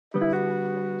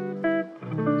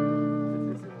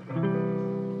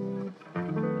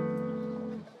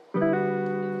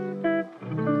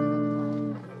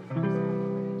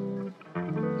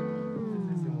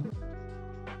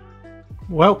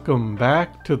Welcome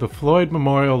back to the Floyd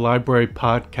Memorial Library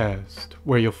podcast,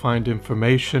 where you'll find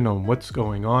information on what's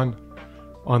going on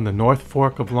the North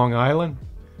Fork of Long Island.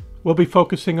 We'll be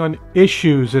focusing on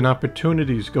issues and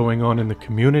opportunities going on in the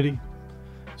community,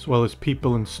 as well as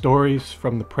people and stories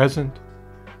from the present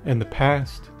and the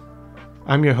past.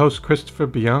 I'm your host, Christopher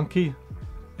Bianchi,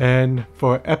 and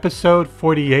for episode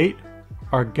 48,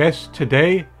 our guest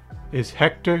today is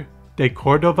Hector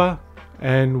deCordova,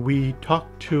 and we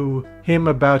talked to him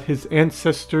about his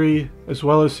ancestry as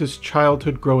well as his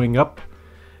childhood growing up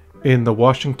in the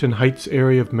Washington Heights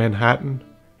area of Manhattan.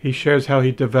 He shares how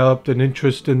he developed an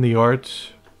interest in the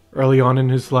arts early on in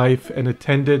his life and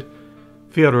attended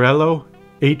Fiorello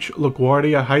H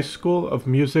LaGuardia High School of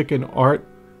Music and Art.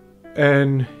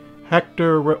 And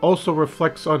Hector also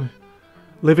reflects on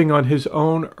living on his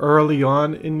own early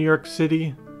on in New York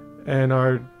City, and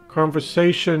our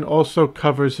conversation also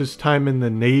covers his time in the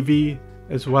Navy,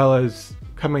 as well as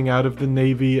coming out of the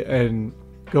Navy and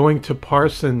going to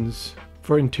Parsons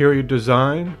for interior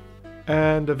design.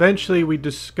 And eventually we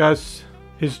discuss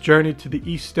his journey to the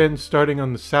East End, starting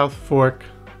on the South Fork,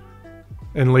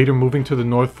 and later moving to the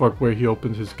North Fork, where he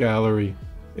opens his gallery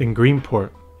in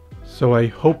Greenport. So I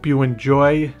hope you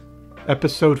enjoy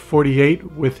episode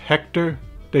 48 with Hector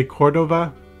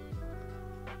deCordova.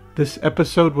 This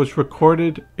episode was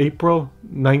recorded April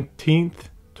 19th,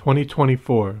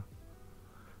 2024.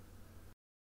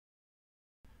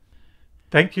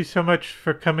 Thank you so much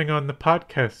for coming on the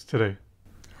podcast today.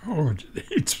 Oh,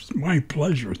 it's my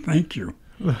pleasure. Thank you.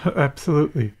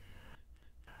 Absolutely.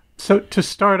 So to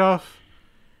start off,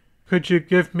 could you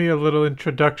give me a little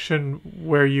introduction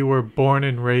where you were born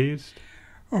and raised?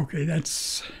 Okay,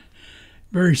 that's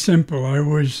very simple. I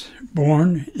was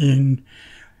born in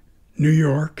New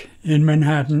York, in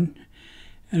Manhattan,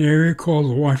 an area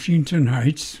called Washington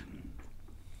Heights.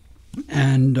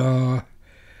 And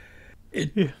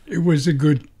it was a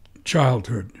good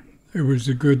childhood. It was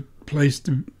a good place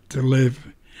to live.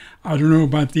 I don't know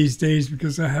about these days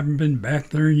because I haven't been back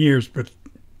there in years, but...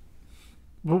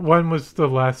 When was the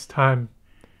last time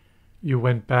you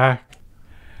went back?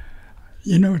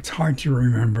 You know, it's hard to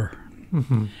remember.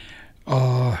 Mm-hmm.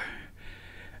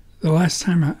 The last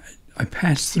time I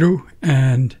passed through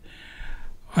and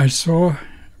I saw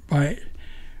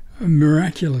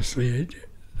miraculously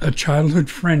a childhood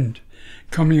friend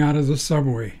coming out of the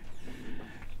subway,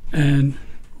 and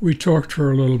we talked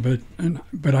for a little bit,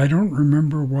 but I don't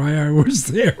remember why I was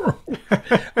there.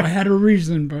 I had a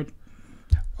reason, but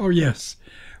oh yes,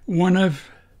 one of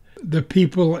the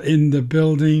people in the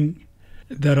building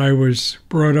that I was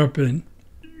brought up in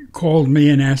called me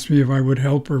and asked me if I would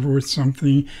help her with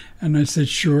something, and I said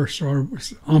sure, so I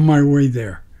was on my way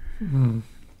there. Mm.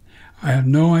 I have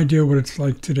no idea what it's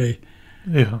like today.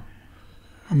 Yeah.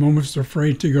 I'm almost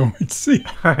afraid to go and see.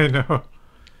 I know.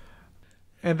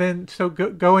 And then, so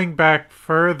going back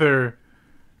further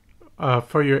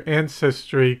for your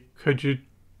ancestry,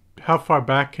 how far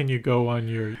back can you go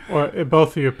on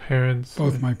both of your parents?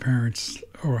 Both my parents.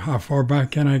 Or how far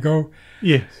back can I go?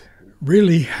 Yes.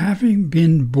 Really, having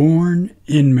been born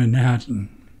in Manhattan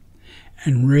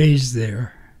and raised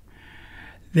there,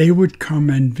 they would come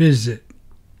and visit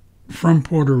from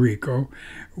Puerto Rico.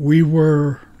 We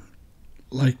were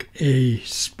like a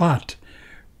spot,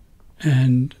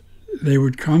 and they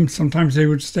would come. Sometimes they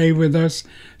would stay with us.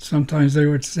 Sometimes they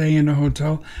would stay in a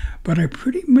hotel. But I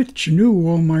pretty much knew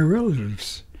all my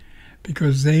relatives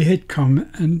because they had come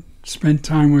and spent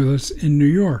time with us in New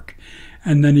York.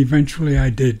 And then eventually I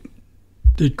did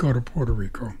go to Puerto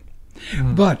Rico.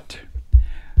 Mm. But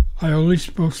I only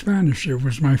spoke Spanish. It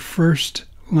was my first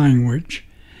language.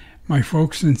 My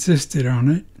folks insisted on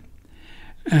it.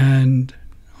 And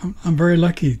I'm very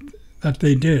lucky that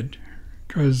they did,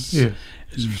 because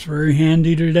it's very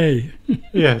handy today.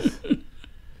 Yes.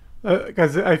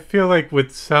 Because I feel like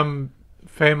with some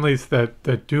families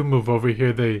that do move over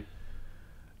here,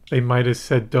 they might have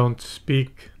said don't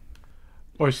speak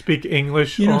or speak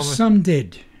English. You know, some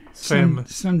did.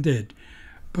 Some did,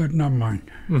 but not mine.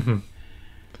 Mm-hmm.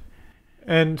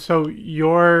 And so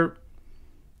your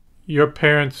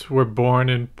parents were born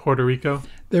in Puerto Rico?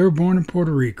 They were born in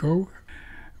Puerto Rico.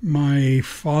 My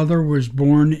father was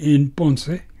born in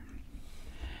Ponce,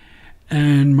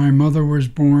 and my mother was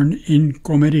born in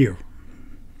Comerío.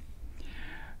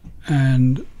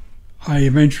 And I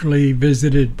eventually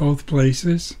visited both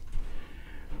places,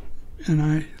 and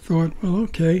I thought, well,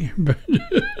 okay, but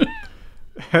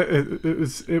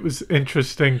it was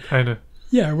interesting, kind of.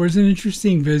 Yeah, it was an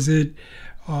interesting visit.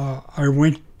 I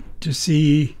went to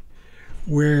see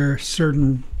where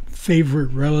certain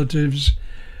favorite relatives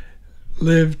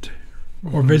lived,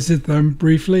 or visit them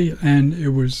briefly, and it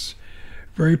was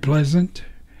very pleasant,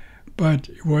 but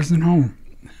it wasn't home.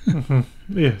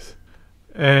 Yes.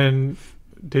 And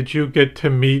did you get to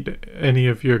meet any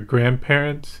of your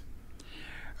grandparents?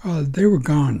 They were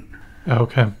gone.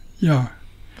 Okay. Yeah.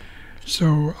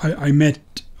 So I met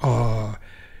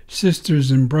sisters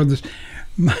and brothers.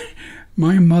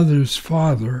 My mother's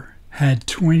father had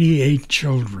 28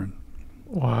 children.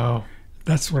 Wow.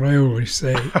 That's what I always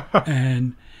say.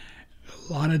 And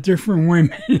a lot of different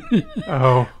women.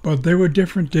 Oh. But there were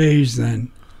different days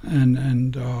then.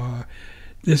 And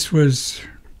this was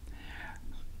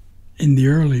in the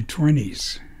early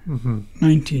 20s,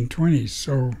 1920s.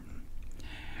 So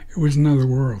it was another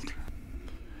world.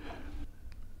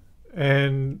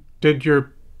 And did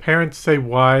your parents say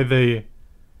why they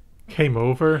came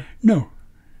over? No.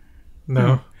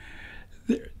 No.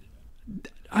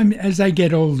 As I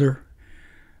get older,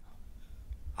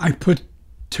 I put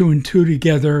two and two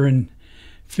together and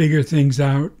figure things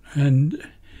out, and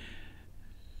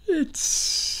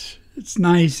it's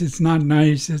nice, it's not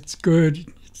nice, it's good,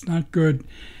 it's not good.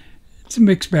 It's a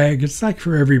mixed bag. It's like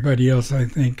for everybody else, I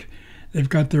think. They've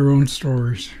got their own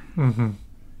stories. Mm-hmm.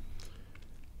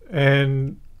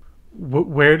 And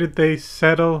where did they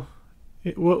settle?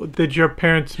 Did your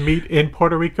parents meet in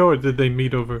Puerto Rico, or did they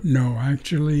meet over? No,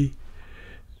 actually,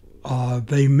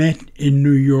 they met in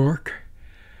New York.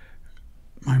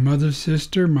 My mother's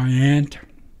sister, my aunt,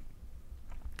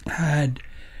 had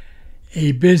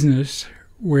a business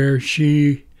where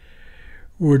she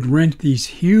would rent these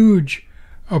huge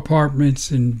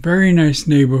apartments in very nice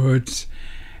neighborhoods,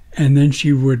 and then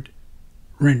she would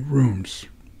rent rooms.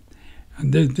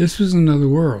 And this was another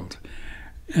world.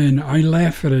 And I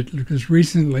laugh at it because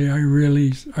recently I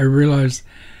realized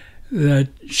that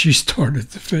she started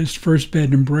the first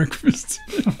bed and breakfast.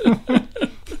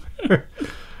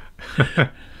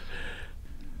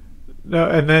 No,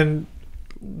 and then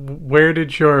where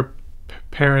did your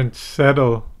parents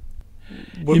settle?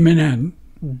 In Manhattan.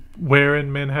 Where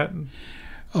in Manhattan?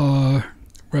 Well,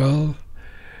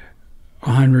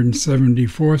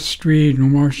 174th Street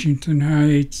in Washington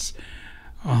Heights,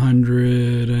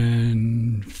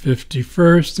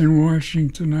 151st in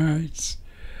Washington Heights,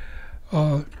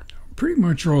 pretty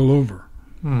much all over.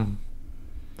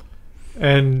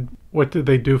 And what did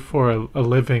they do for a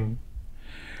living?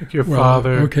 Like your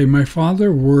father? Okay, my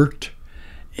father worked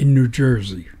in New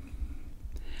Jersey.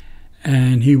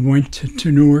 And he went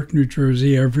to Newark, New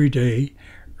Jersey every day,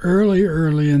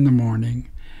 early in the morning,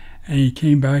 and he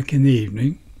came back in the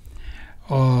evening.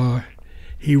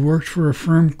 He worked for a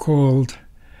firm called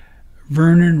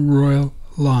Vernon Royal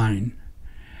Line.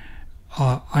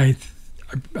 I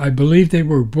believe they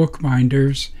were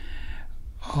bookbinders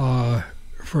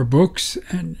for books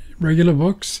and regular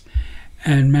books,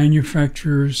 and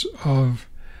manufacturers of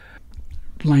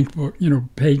blank book,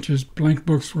 pages, blank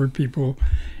books where people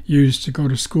used to go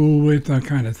to school with, that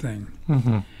kind of thing.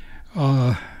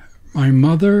 My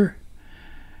mother,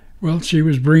 well, she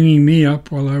was bringing me up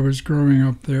while I was growing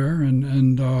up there,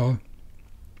 and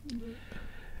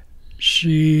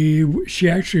she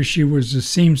was a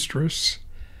seamstress.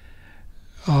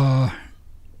 That's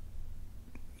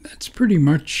pretty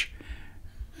much,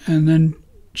 and then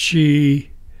she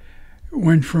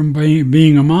went from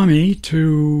being a mommy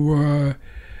to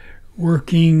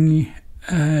working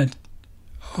at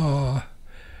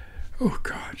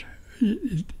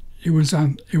it was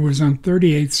on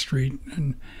 38th Street,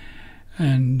 and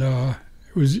it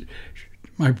was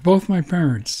both my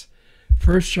parents'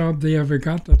 first job they ever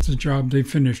got. That's a job they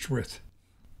finished with.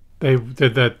 They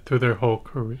did that through their whole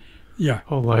career. Yeah.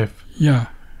 Whole life. Yeah.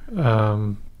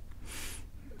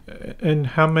 And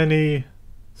how many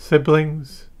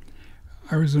siblings?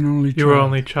 I was an only child. You were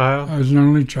only child? I was an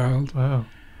only child. Wow.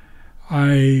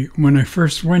 When I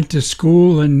first went to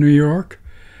school in New York,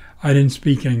 I didn't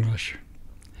speak English.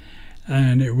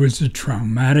 And it was a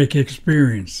traumatic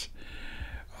experience.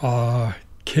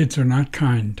 Kids are not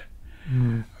kind.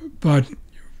 But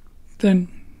then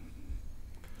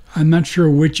I'm not sure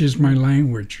which is my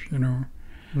language,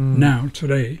 now,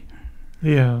 today.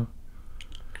 Yeah.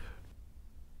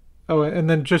 Oh, and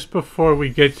then just before we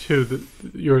get to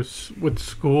with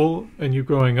school and you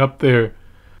growing up there,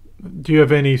 do you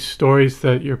have any stories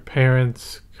that your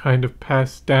parents kind of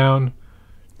passed down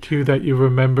to you that you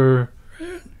remember?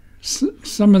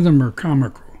 Some of them are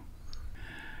comical.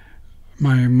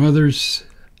 My mother's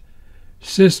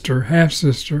sister,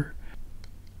 half-sister,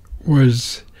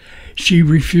 she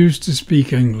refused to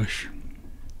speak English.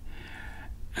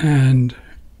 And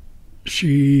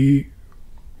she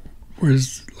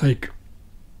was like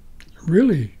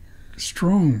really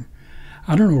strong.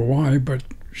 I don't know why, but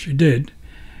she did.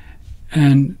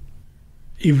 And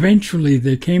eventually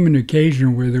there came an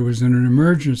occasion where there was an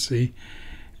emergency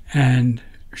and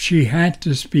she had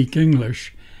to speak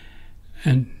English,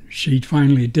 and she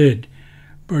finally did.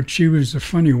 But she was a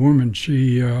funny woman.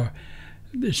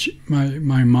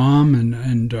 My mom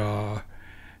and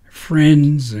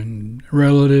friends and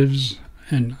relatives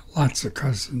and lots of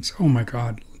cousins, oh my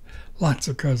God, lots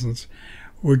of cousins,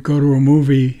 would go to a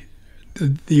movie.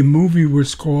 The movie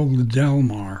was called The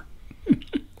Delmar.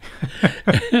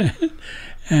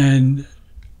 And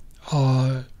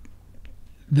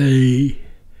they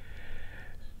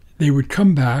would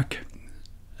come back,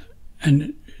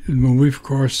 and the movie, of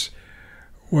course,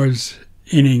 was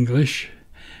in English,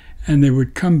 and they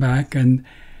would come back and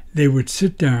they would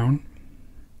sit down,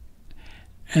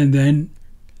 and then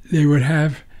they would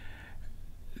have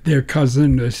their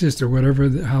cousin, their sister, whatever,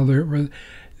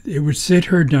 they would sit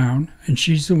her down, and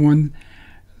she's the one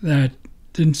that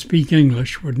didn't speak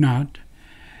English, would not,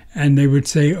 and they would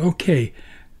say, okay,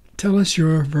 tell us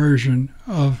your version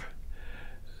of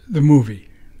the movie,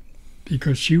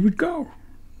 because she would go.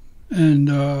 And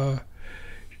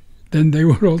then they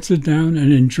would all sit down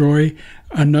and enjoy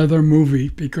another movie,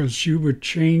 because she would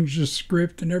change the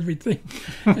script and everything.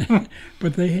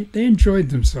 But they enjoyed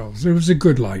themselves. It was a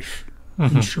good life,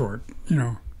 in short, you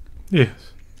know.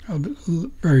 Yes.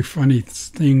 Very funny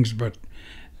things, but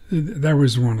that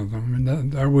was one of them.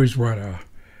 And that was what...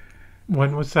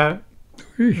 when was that?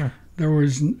 That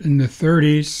was in the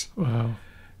 30s. Wow.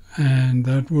 And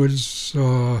that was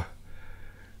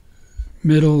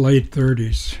middle, late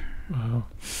 30s. Wow.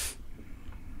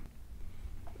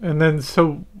 And then,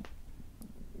 so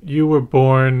you were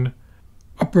born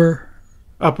Upper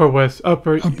West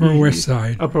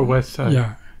Side. Upper West Side.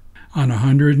 Yeah, on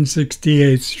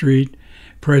 168th Street,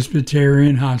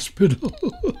 Presbyterian Hospital.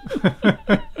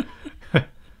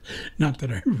 Not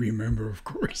that I remember, of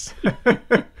course.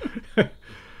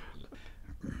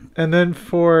 And then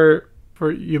for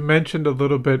you mentioned a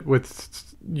little bit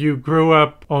with, you grew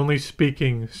up only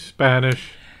speaking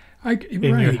Spanish in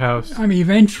your house. I mean,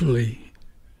 eventually,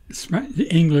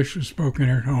 English was spoken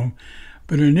at home,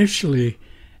 but initially,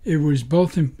 it was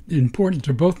both important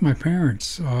to both my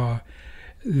parents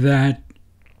that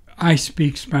I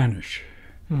speak Spanish.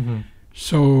 Mm-hmm.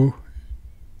 So,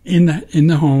 in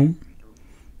the home,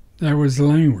 that was the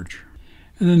language,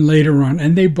 and then later on,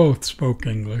 and they both spoke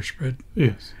English, but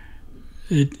yes,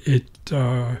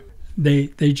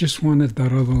 they just wanted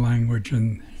that other language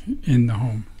in the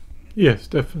home. Yes,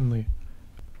 definitely.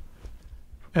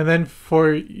 And then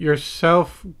for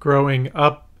yourself growing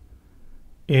up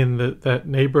in that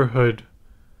neighborhood,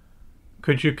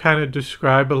 could you kind of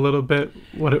describe a little bit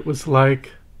what it was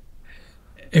like?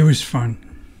 It was fun.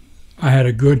 I had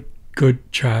a good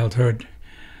childhood.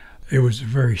 It was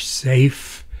very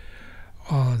safe.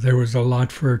 There was a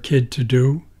lot for a kid to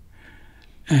do.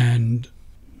 And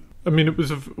I mean,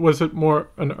 was it more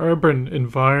an urban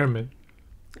environment,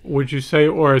 would you say,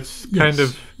 or it's kind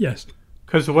of... Yes.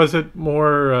 Because was it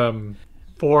more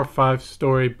 4 or 5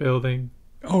 story building?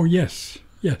 Oh, yes.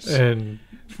 And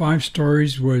 5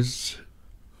 stories was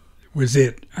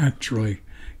it, actually,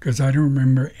 because I don't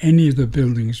remember any of the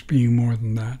buildings being more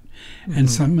than that. Mm-hmm. And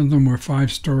some of them were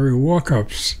 5-story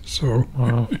walk-ups. So,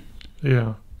 wow.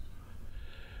 Yeah.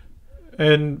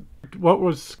 And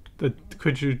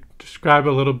could you describe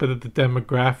a little bit of the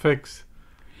demographics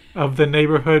of the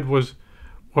neighborhood? Was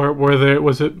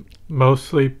it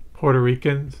mostly Puerto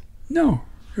Ricans? No,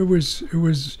 it was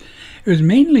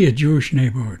mainly a Jewish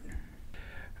neighborhood.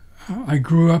 I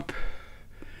grew up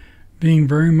being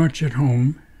very much at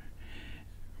home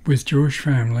with Jewish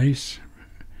families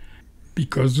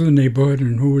because of the neighborhood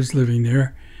and who was living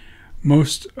there.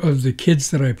 Most of the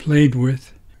kids that I played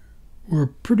with were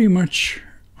pretty much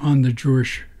on the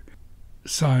Jewish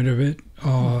side of it.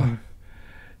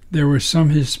 There were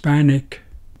some Hispanic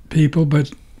people,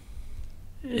 but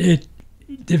it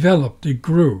developed, it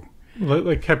grew.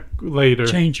 Like kept later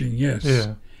changing, yes.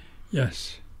 Yeah.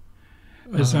 Yes.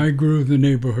 As I grew, the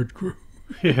neighborhood grew.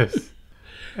 Yes.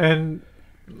 And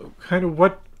kind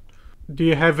of do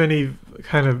you have any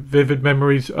kind of vivid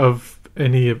memories of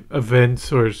any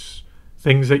events or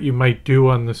things that you might do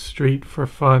on the street for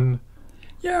fun?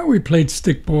 Yeah, we played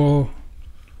stickball.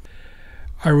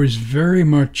 I was very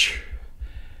much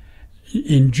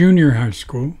in junior high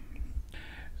school.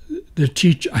 The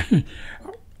teacher,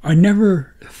 I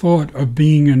never thought of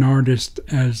being an artist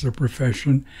as a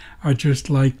profession. I just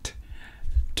liked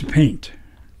to paint,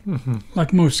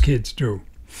 like most kids do.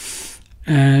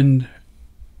 And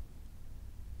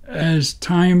as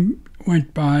time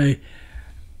went by,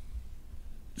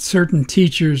 certain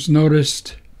teachers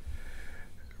noticed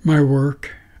my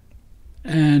work,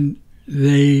 and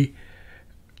they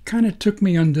kind of took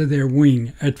me under their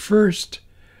wing. At first,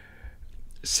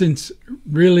 since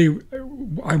really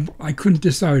I couldn't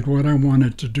decide what I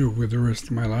wanted to do with the rest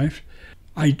of my life,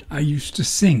 I used to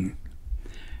sing,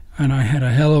 and I had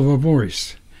a hell of a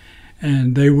voice.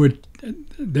 And there was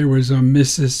a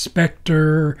Mrs.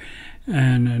 Spector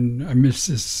and a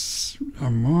Mrs.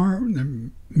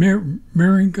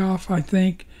 Miringoff, I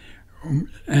think,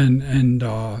 and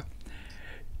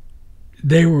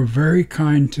they were very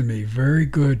kind to me, very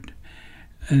good.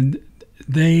 And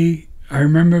I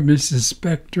remember Mrs.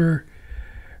 Spector,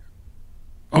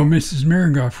 Mrs.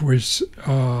 Miringoff was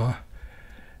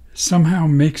somehow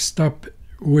mixed up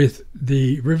with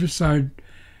the Riverside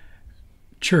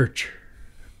Church.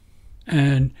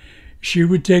 And she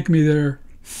would take me there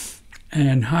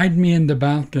and hide me in the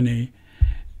balcony,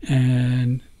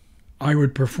 and I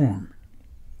would perform.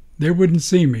 They wouldn't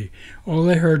see me. All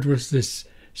they heard was this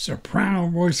soprano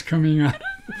voice coming out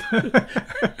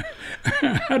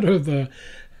out of the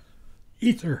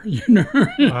ether, you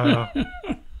know.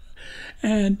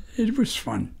 And it was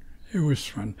fun. It was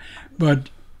fun. But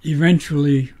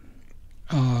eventually,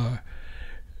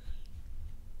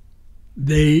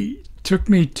 they took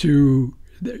me to,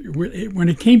 when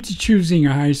it came to choosing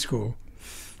a high school,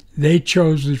 they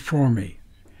chose it for me.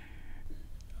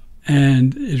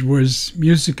 And it was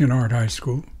Music and Art High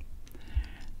School,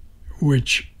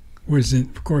 which was,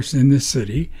 of course, in the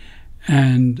city.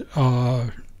 And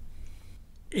I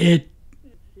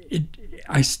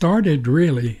started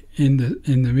really in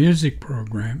the music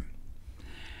program,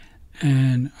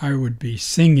 and I would be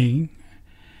singing,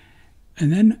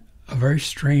 and then a very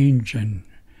strange and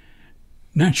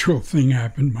natural thing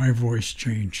happened. My voice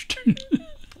changed.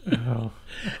 Oh.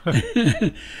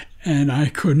 And I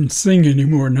couldn't sing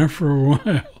anymore, not for a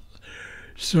while.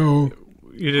 So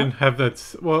you didn't have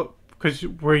that, well, because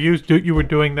you were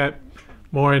doing that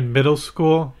more in middle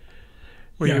school,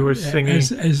 where you were singing?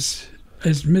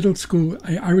 As middle school,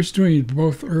 I was doing it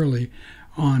both early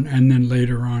on and then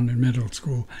later on in middle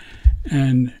school.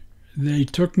 And they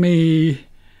took me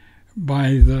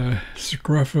by the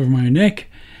scruff of my neck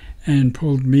and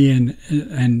pulled me in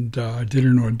and did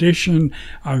an audition.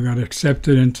 I got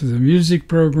accepted into the music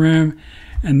program,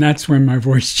 and that's when my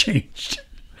voice changed.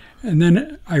 And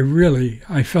then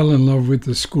I fell in love with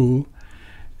the school,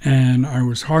 and I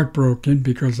was heartbroken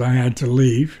because I had to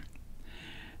leave.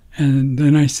 And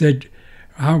then I said,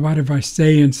 how about if I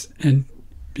stay and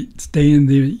stay in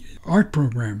the art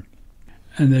program?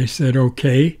 And they said,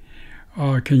 okay,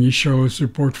 can you show us a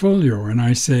portfolio? And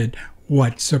I said,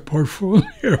 what's a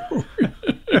portfolio?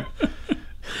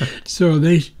 So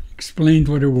they explained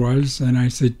what it was, and I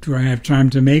said, do I have time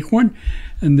to make one?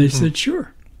 And they said,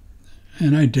 sure.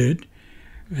 And I did.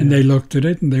 And they looked at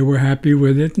it, and they were happy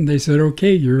with it, and they said,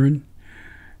 okay, you're in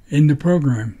the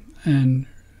program. And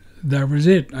that was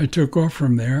it. I took off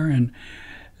from there, and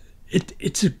it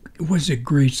was a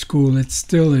great school. It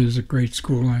still is a great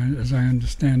school, as I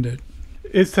understand it.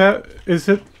 Is that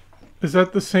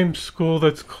the same school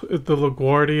that's the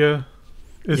LaGuardia?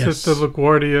 Yes. It the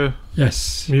LaGuardia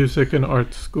Yes. Music and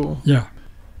Art School? Yeah.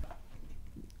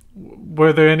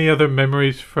 Were there any other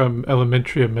memories from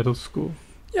elementary or middle school?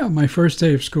 Yeah, my first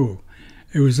day of school.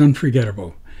 It was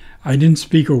unforgettable. I didn't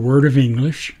speak a word of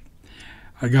English.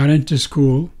 I got into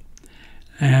school,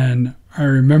 and I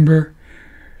remember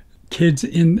kids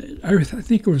I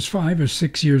think it was 5 or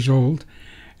 6 years old,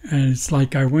 and it's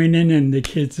like I went in and the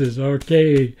kid says,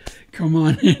 okay, come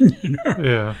on in, you know.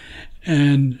 Yeah.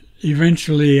 And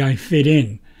eventually I fit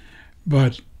in,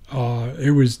 but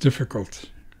it was difficult.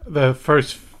 The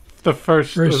first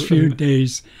few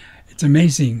days, it's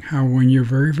amazing how when you're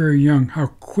very, very young, how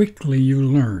quickly you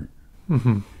learn.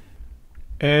 Mm-hmm.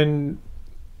 And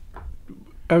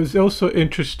I was also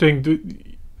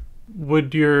interesting,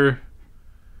 would your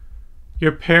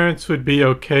parents would be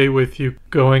okay with you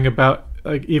going about,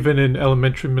 like, even in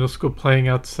elementary, middle school, playing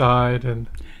outside? And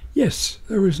yes,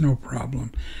 there was no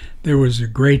problem. There was a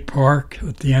great park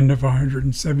at the end of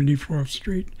 174th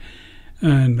Street,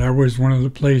 and that was one of the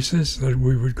places that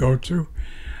we would go to.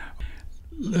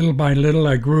 Little by little,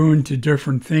 I grew into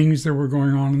different things that were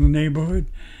going on in the neighborhood.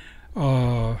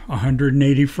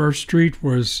 181st Street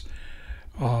was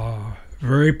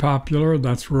very popular.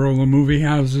 That's where all the movie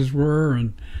houses were.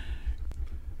 And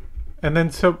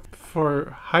then, so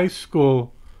for high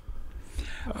school,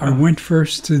 I went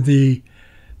first to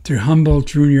Humboldt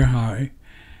Junior High.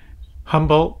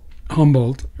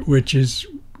 Humboldt, which is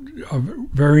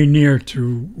very near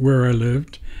to where I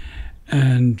lived.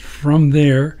 And from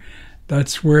there,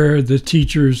 that's where the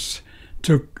teachers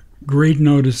took great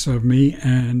notice of me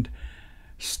and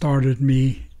started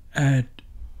me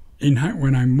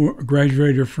when I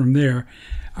graduated from there.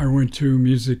 I went to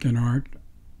music and art,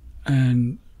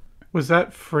 and was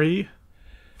that free?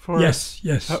 Yes,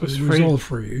 that was it free? was all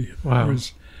free. Wow.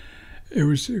 It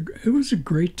was a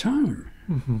great time.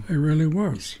 It really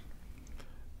was.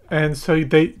 And so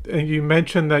you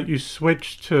mentioned that you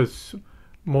switched to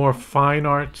more fine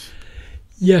arts.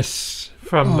 Yes.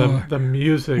 From the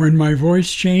music. When my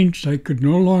voice changed, I could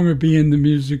no longer be in the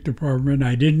music department.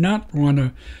 I did not want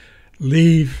to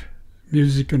leave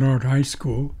Music and Art High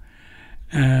School.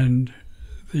 And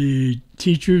the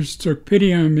teachers took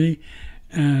pity on me.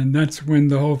 And that's when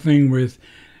the whole thing with,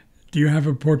 do you have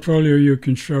a portfolio you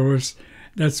can show us?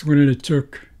 That's when it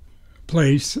took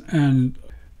place. And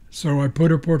so I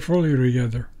put a portfolio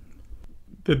together.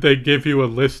 Did they give you a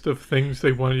list of things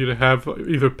they wanted you to have,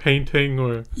 either painting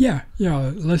or... Yeah, a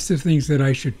list of things that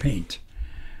I should paint.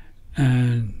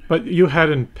 But you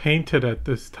hadn't painted at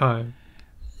this time.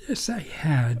 Yes, I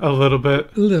had. A little bit?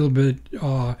 A little bit.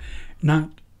 Not,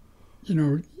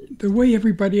 the way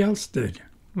everybody else did.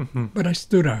 But I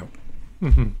stood out.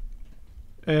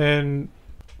 And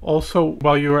also,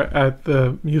 while you were at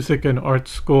the Music and Art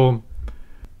School,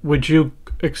 would you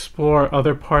explore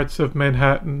other parts of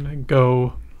Manhattan and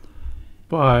go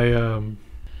by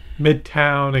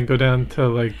Midtown and go down to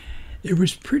like... It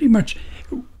was pretty much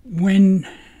when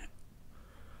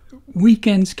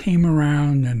weekends came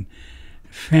around and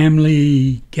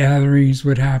family gatherings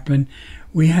would happen.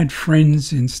 We had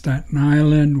friends in Staten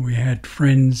Island. We had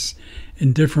friends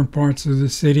in different parts of the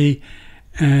city,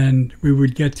 and we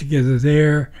would get together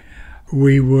there.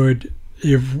 We would,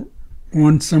 if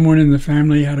someone in the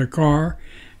family had a car,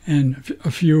 and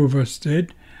a few of us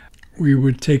did, we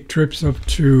would take trips up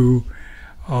to.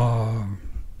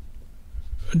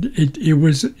 It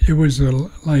was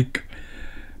like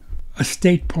a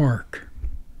state park.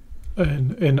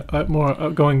 And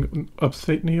more going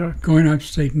upstate New York. Going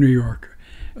upstate New York,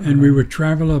 and we would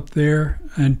travel up there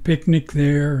and picnic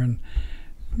there, and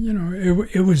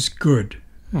it was good.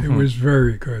 It was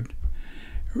very good.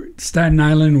 Staten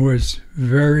Island was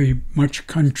very much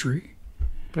country.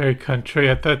 Very country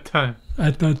at that time.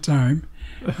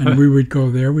 And we would go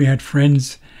there. We had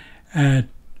friends at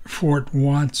Fort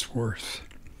Wadsworth,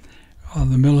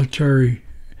 the military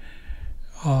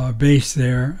base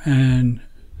there, and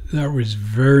that was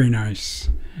very nice.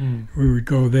 We would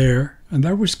go there, and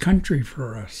that was country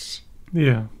for us.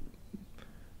 Yeah.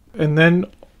 And then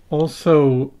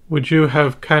also, would you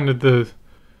have kind of the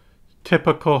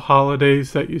typical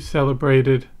holidays that you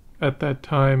celebrated at that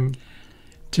time?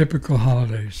 Typical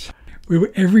holidays.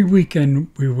 Every weekend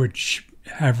we would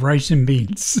have rice and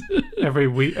beans. Every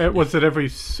week? Was it every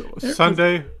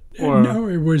Sunday? Or? No,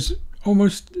 it was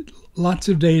almost lots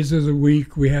of days of the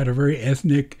week. We had a very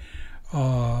ethnic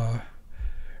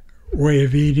way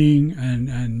of eating,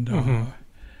 and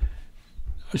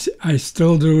I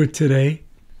still do it today.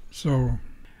 So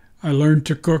I learned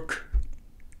to cook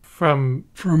from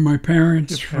my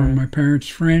parents, from my parents'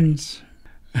 friends.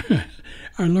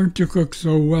 I learned to cook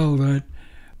so well that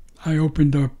I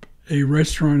opened up a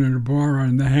restaurant and a bar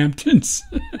on the Hamptons,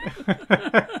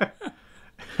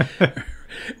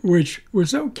 which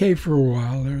was okay for a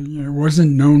while. It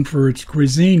wasn't known for its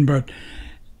cuisine, but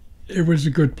it was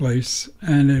a good place.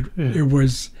 And it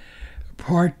was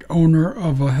part owner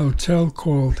of a hotel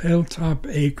called Hilltop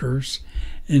Acres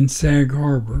in Sag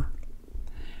Harbor.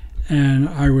 And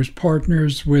I was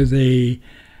partners with a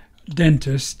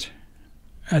dentist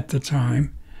at the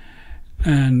time,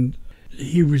 and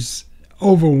he was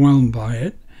overwhelmed by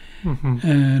it.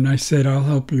 And I said, I'll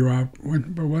help you out.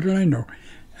 But what did I know?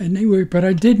 Anyway, but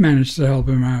I did manage to help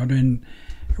him out, and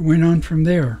it went on from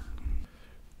there.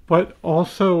 But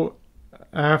also,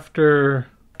 after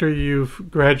you've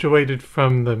graduated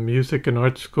from the Music and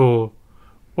Art School,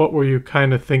 what were you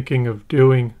kind of thinking of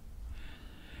doing?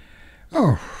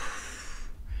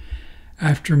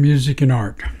 After music and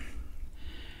art.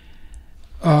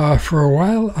 For a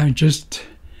while, I just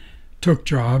took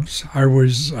jobs. I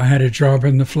had a job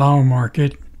in the flower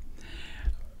market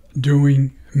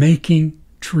making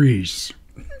trees.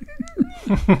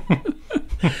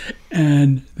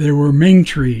 And they were Ming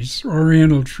trees,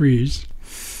 oriental trees.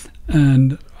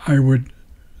 And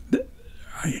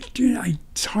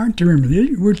it's hard to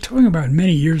remember. We're talking about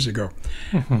many years ago.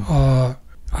 I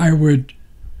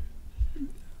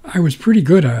was pretty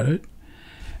good at it.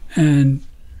 And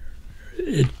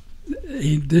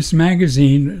this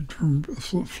magazine, from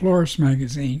Florist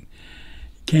magazine,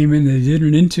 came in. They did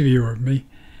an interview of me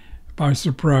by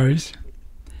surprise,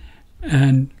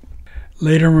 and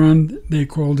later on, they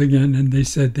called again and they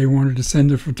said they wanted to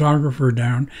send a photographer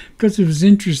down because it was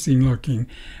interesting looking.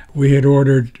 We had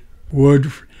ordered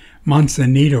wood,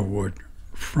 manzanita wood,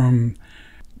 from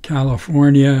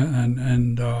California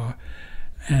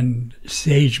and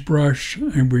sagebrush,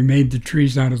 and we made the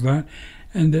trees out of that,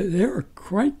 and they were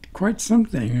quite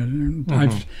something. And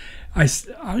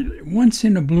I once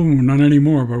in a blue moon, not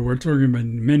anymore, but we're talking about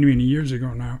many years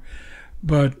ago now.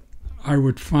 But I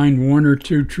would find one or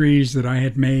two trees that I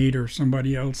had made, or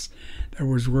somebody else that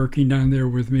was working down there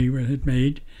with me had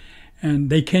made, and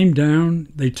they came down.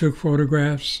 They took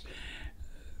photographs.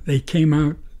 They came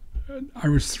out. I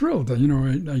was thrilled. You know,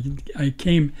 I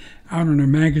came out in a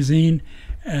magazine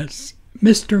as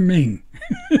Mr. Ming.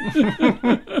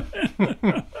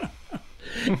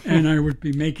 And I would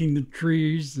be making the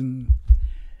trees, and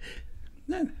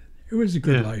it was a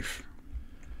good life.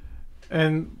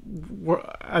 And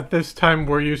at this time,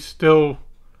 were you still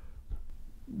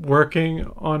working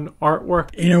on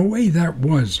artwork? In a way, that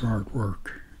was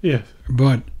artwork. Yes.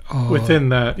 But within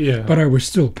that, yeah. But I was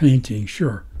still painting,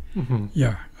 sure. Mm-hmm.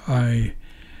 Yeah. I'm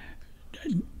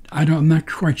not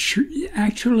quite sure.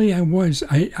 Actually, I was.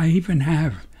 I even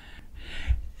have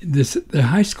this. The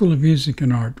High School of Music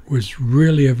and Art was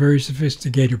really a very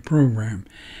sophisticated program.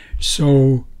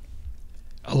 So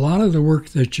a lot of the work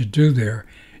that you do there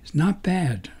is not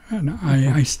bad. And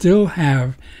I still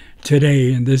have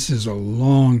today, and this is a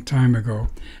long time ago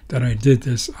that I did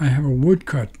this, I have a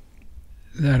woodcut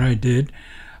that I did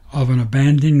of an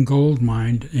abandoned gold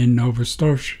mine in Nova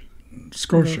Scotia.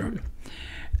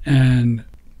 And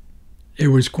it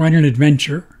was quite an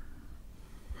adventure.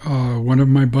 One of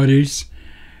my buddies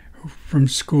from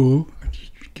school,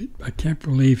 I can't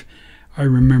believe I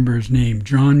remember his name,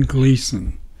 John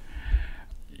Gleason.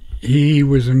 He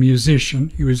was a musician.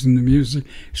 He was in the music.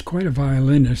 He was quite a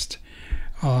violinist.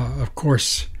 Of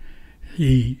course,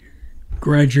 he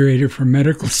graduated from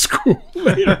medical school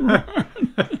later on.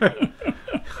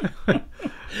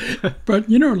 But,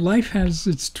 you know, life has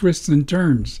its twists and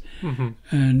turns. Mm-hmm.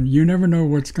 And you never know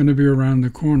what's going to be around the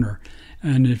corner.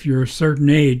 And if you're a certain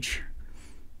age,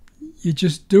 you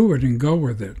just do it and go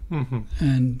with it. Mm-hmm.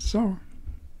 And so.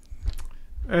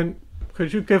 And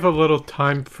could you give a little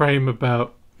time frame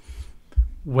about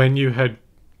when you had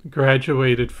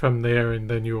graduated from there and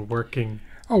then you were working?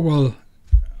 Oh, well,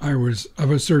 I was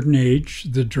of a certain age.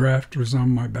 The draft was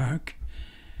on my back.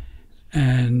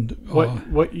 And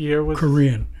what year was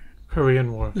Korean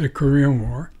War? The Korean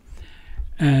War.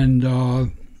 And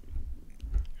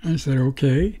I said,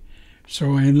 okay.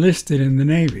 So I enlisted in the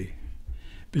Navy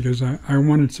because I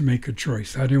wanted to make a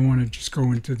choice. I didn't want to just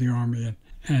go into the Army.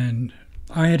 And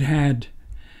I had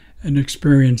an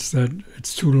experience that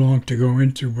it's too long to go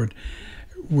into, but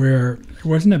where it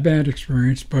wasn't a bad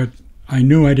experience, but I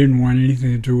knew I didn't want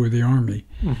anything to do with the Army.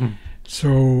 Mm-hmm.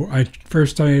 So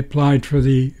first I applied for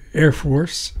the Air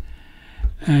Force,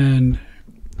 and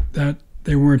that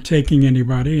they weren't taking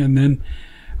anybody, and then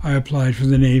I applied for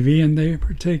the Navy, and they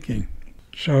were taking.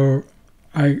 So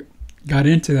I got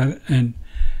into that and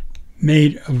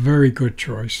made a very good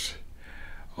choice.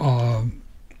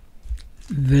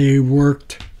 They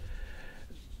worked,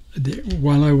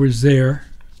 while I was there,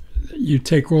 you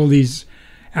take all these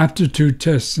aptitude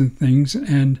tests and things,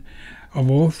 and of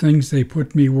all things, they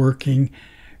put me working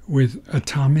with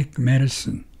atomic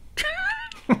medicine.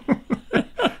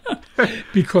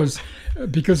 because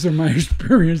of my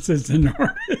experience as an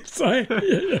artist.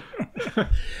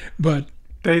 But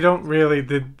they don't really,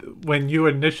 when you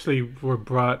initially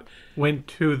went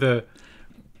to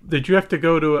did you have to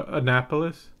go to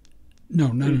Annapolis? No,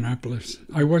 not Annapolis.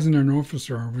 I wasn't an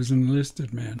officer. I was an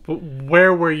enlisted man. But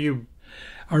where were you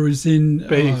I was in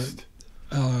based?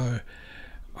 I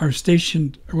was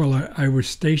stationed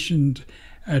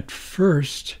at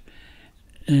first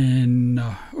in,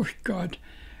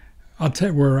 I'll tell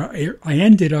you where I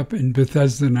ended up in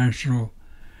Bethesda National.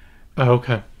 Oh,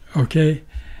 okay. Okay.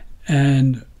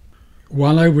 And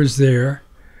while I was there,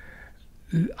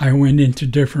 I went into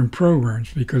different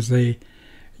programs because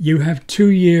you have 2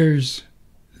 years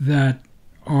that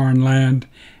are on land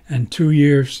and 2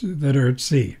 years that are at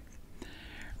sea.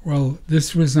 Well,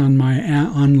 this was on my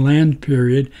on-land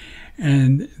period,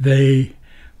 and they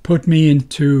put me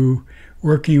into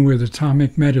working with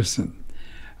atomic medicine.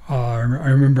 I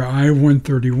remember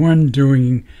I-131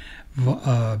 doing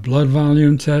blood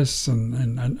volume tests,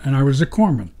 and I was a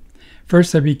corpsman.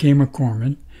 First, I became a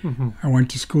corpsman. Mm-hmm. I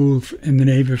went to school in the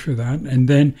Navy for that, and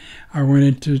then I went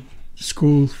into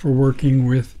school for working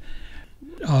with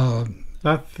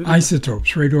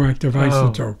isotopes, radioactive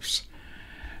isotopes.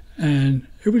 And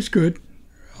it was good.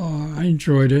 I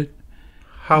enjoyed it.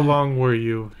 How long were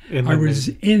you in the I was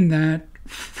Navy? in that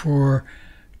for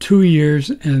 2 years,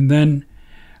 and then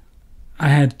I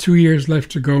had 2 years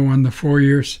left to go on the 4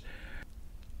 years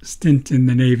stint in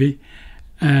the Navy,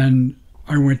 and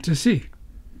I went to sea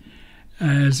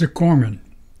as a corpsman,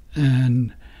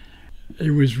 and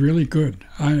it was really good.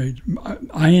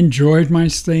 I enjoyed my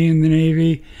stay in the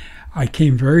Navy. I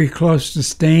came very close to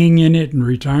staying in it and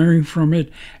retiring from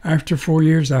it. After 4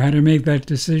 years, I had to make that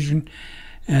decision,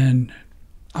 and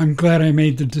I'm glad I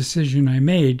made the decision I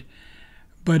made,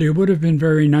 but it would have been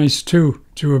very nice, too,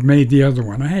 to have made the other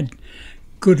one. I had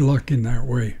good luck in that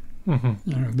way. Mm-hmm.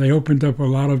 You know, they opened up a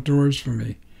lot of doors for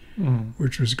me,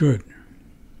 which was good.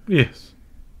 Yes.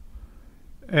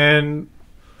 And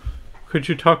could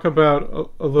you talk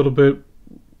about a little bit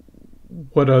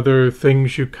what other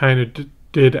things you kind of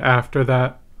did after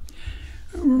that?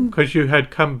 Because you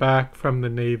had come back from the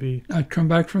Navy. I'd come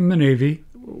back from the Navy.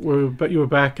 But you were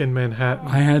back in Manhattan.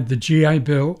 I had the GI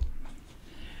Bill,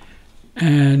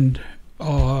 and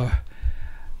I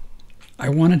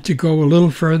wanted to go a little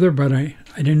further, but I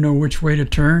didn't know which way to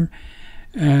turn,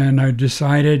 and I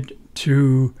decided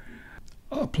to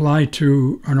apply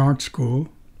to an art school.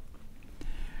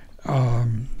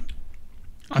 I'm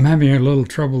having a little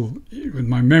trouble with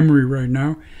my memory right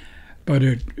now, but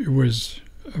it was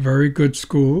a very good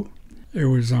school. It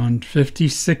was on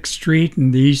 56th Street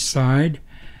in the East Side,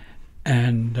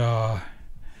 and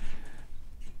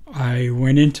I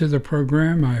went into the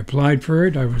program. I applied for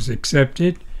it. I was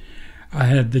accepted. I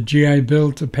had the GI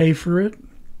Bill to pay for it,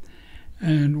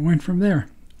 and went from there.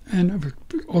 And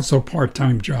also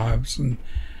part-time jobs, and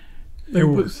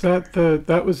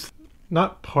that was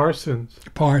not Parsons.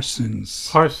 Parsons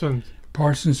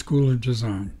School of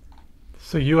Design.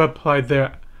 So you applied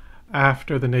there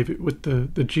after the Navy with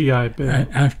the GI Bill.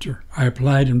 After I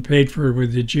applied and paid for it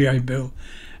with the GI Bill,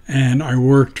 and I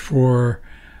worked for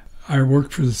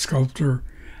the sculptor.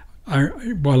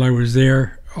 While I was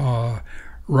there,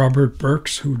 Robert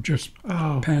Burks, who just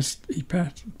passed. He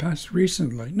passed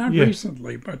recently. Not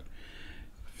recently, but a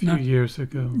few years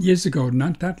ago. Years ago,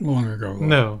 not that long ago.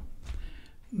 No.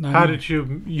 How did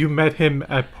you met him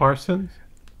at Parsons?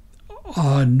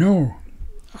 No.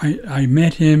 I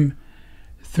met him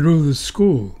through the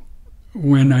school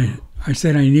when I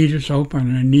said I needed help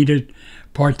and I needed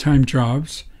part-time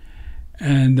jobs,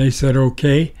 and they said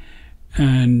okay,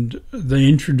 and they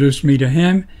introduced me to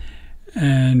him,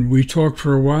 and we talked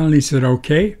for a while, and he said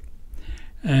okay,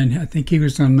 and I think he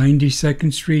was on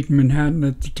 92nd Street in Manhattan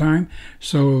at the time,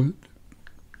 so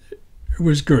it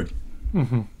was good.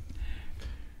 Mm-hmm.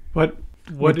 What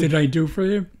did I do for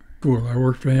him? Cool. I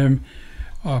worked for him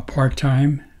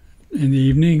part-time in the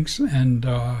evenings, and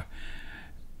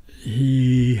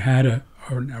he had a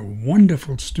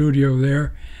wonderful studio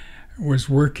there. Was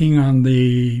working on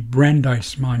the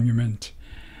Brandeis Monument,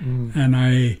 and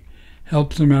I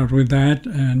helped him out with that,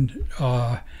 and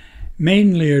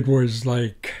mainly it was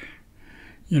like,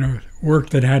 work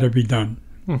that had to be done.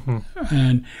 Mm-hmm.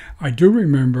 And I do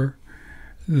remember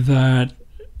that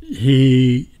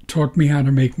he taught me how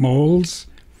to make molds,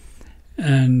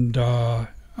 and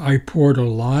I poured a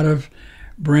lot of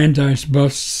Brandeis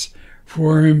busts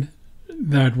for him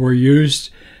that were used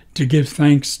to give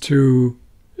thanks to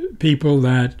people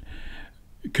that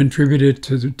contributed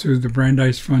to the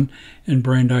Brandeis Fund in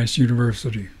Brandeis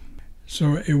University.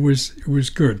 So it was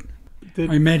good.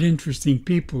 I met interesting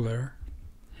people there,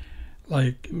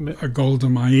 like a Golda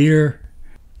Meir.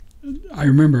 I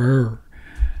remember her,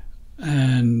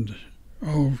 and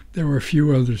there were a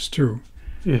few others too.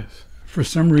 Yes. For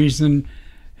some reason,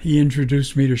 he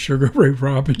introduced me to Sugar Ray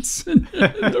Robinson,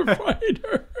 the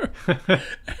fighter,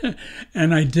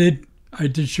 and I did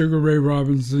Sugar Ray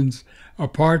Robinson's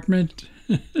apartment.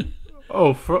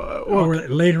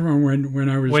 Later on when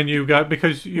I was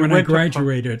I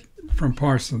graduated from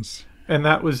Parsons, and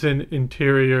that was in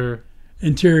interior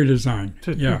design.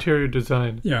 Interior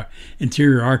design. Yeah,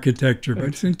 interior architecture, but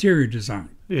it's interior design.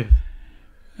 Yeah.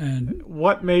 And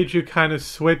what made you kind of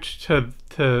switch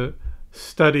to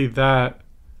study that?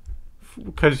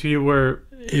 Because you were.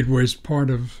 It was part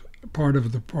of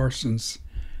the Parsons.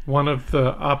 One of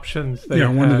the options they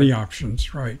had. One of the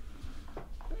options, right.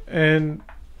 And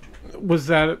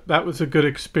that was a good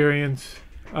experience?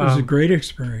 It was a great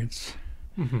experience.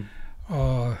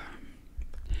 Mm-hmm.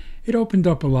 It opened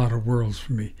up a lot of worlds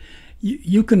for me.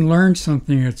 You can learn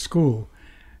something at school,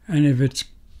 and if it's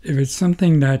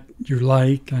something that you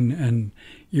like and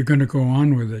you're going to go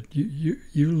on with it,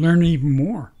 you learn even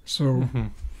more. So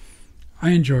I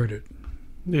enjoyed it.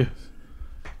 Yes.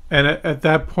 And at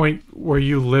that point, were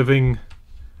you living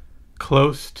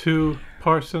close to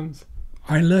Parsons?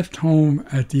 I left home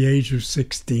at the age of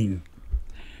 16,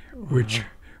 which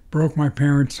broke my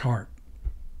parents' heart.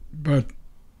 But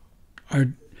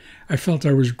I felt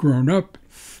I was grown up,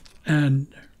 and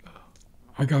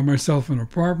I got myself an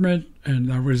apartment, and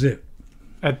that was it.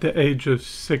 At the age of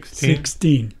 16?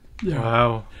 16. Yeah.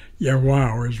 Wow. Yeah,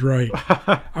 wow is right.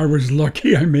 I was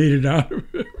lucky I made it out of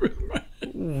it.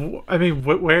 I mean,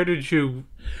 where did you...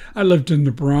 I lived in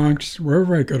the Bronx,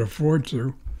 wherever I could afford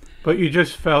to. But you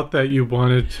just felt that you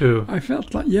wanted to... I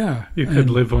felt like, yeah. You could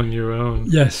live on your own.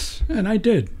 Yes, and I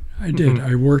did.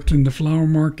 I worked in the flower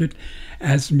market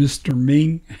as Mr.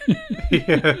 Ming.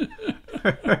 Yeah.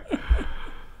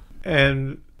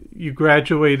 And you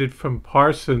graduated from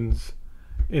Parsons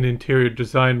in interior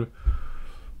design.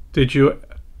 Did you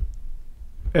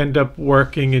end up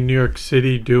working in New York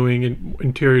City doing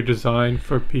interior design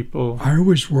for people? I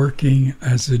was working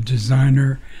as a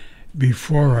designer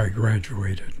before I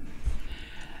graduated.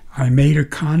 I made a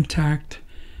contact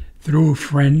through a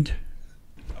friend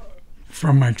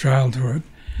from my childhood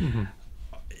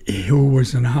who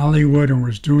was in Hollywood and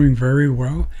was doing very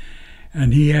well.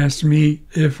 And he asked me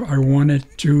if I wanted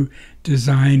to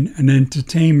design an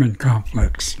entertainment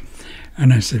complex.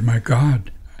 And I said, my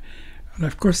God. And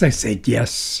of course I said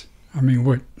yes. I mean,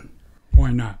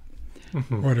 why not?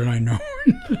 What did I know?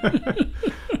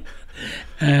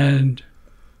 And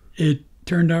it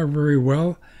turned out very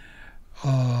well.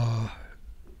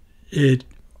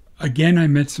 Again, I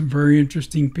met some very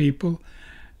interesting people,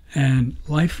 and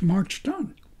life marched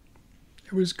on.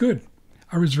 It was good.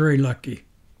 I was very lucky.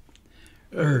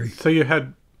 So you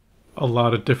had a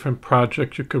lot of different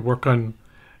projects you could work on,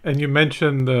 and you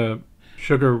mentioned the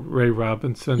Sugar Ray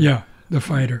Robinson. Yeah, the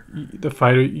fighter. The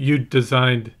fighter you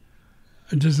designed.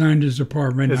 I designed his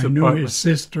apartment. I knew his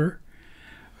sister.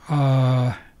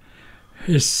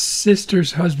 His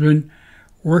sister's husband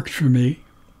worked for me.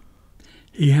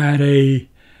 He had a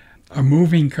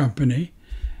moving company,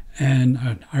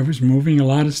 and I was moving a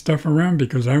lot of stuff around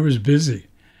because I was busy.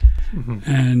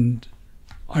 And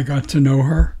I got to know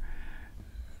her.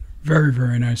 Very,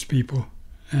 very nice people.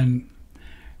 And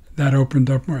that opened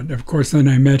up more. Of course, then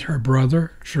I met her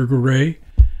brother, Sugar Ray.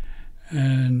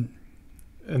 And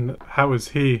how was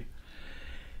he?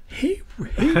 He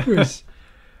was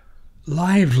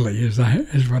lively, is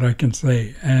what I can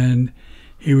say. And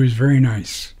he was very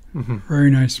nice.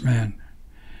 Very nice man.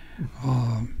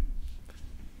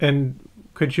 And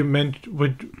could you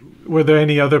mention, were there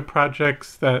any other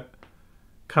projects that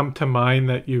come to mind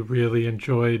that you really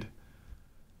enjoyed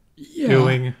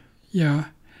doing? Yeah.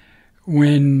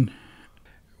 When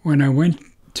I went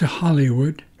to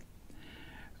Hollywood,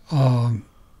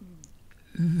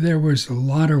 there was a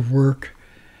lot of work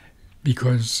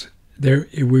because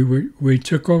we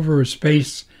took over a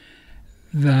space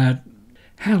that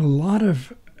had a lot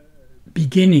of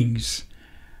beginnings,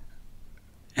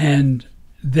 and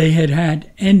they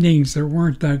had endings that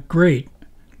weren't that great.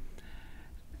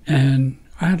 And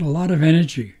I had a lot of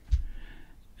energy,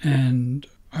 and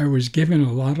I was given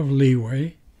a lot of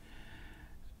leeway,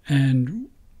 and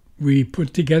we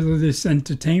put together this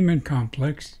entertainment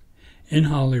complex in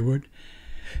Hollywood.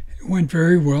 It went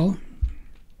very well.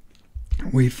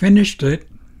 We finished it,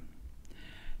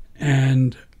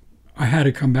 and I had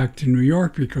to come back to New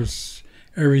York because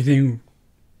everything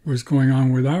was going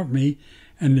on without me,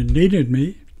 and it needed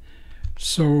me.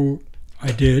 So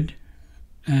I did,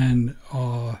 and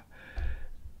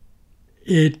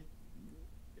it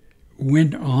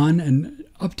went on and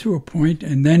up to a point,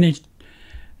 and then it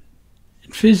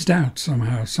fizzed out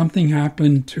somehow. Something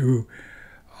happened to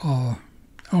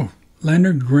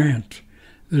Leonard Grant,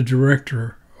 the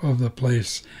director of the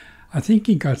place. I think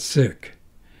he got sick,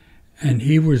 and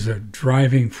he was a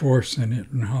driving force in it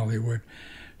in Hollywood.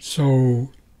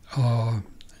 So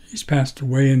he's passed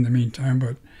away in the meantime,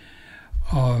 but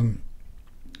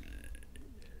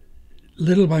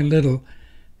little by little,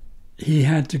 he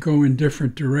had to go in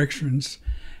different directions,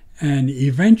 and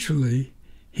eventually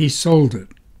he sold it.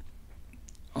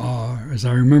 As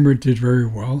I remember, it did very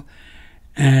well,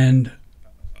 and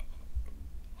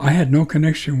I had no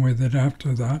connection with it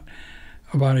after that.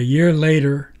 About a year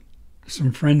later,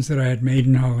 some friends that I had made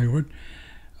in Hollywood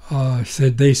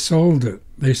said they sold it.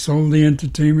 They sold the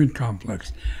entertainment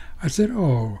complex. I said,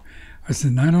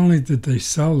 not only did they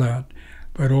sell that,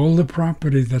 but all the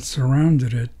property that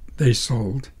surrounded it, they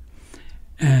sold.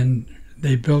 And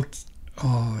they built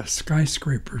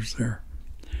skyscrapers there.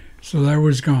 So that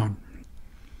was gone.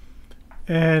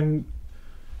 And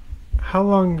how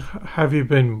long have you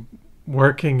been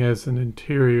working as an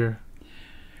interior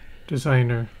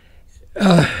designer?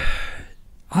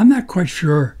 I'm not quite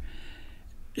sure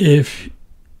if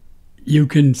you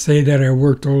can say that I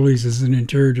worked always as an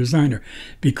interior designer,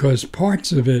 because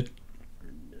parts of it,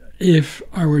 if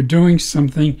I were doing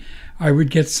something, I would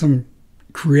get some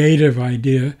creative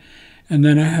idea, and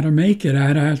then I had to make it. I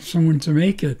had to have someone to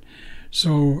make it.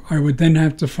 So I would then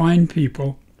have to find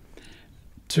people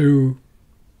to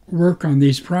work on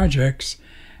these projects,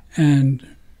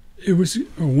 and it was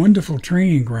a wonderful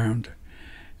training ground.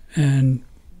 And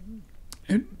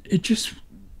it just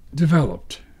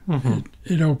developed. Mm-hmm.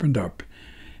 It opened up.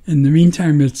 In the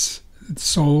meantime, it's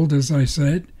sold, as I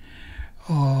said.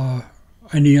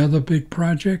 Any other big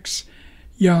projects?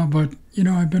 Yeah, but,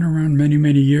 I've been around many,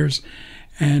 many years.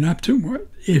 And up to,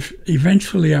 if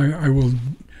eventually I will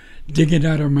dig it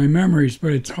out of my memories,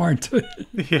 but it's hard to.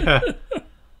 Yeah.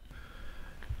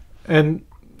 And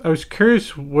I was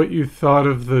curious what you thought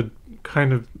of the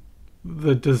kind of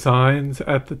the designs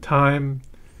at the time.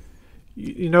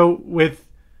 With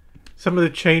some of the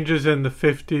changes in the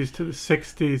 50s to the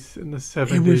 60s and the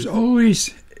 70s. It was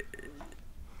always,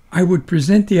 I would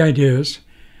present the ideas,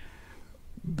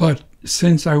 but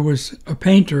since I was a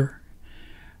painter,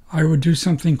 I would do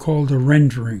something called a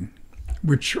rendering,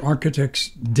 which architects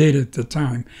did at the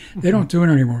time. They don't do it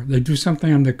anymore. They do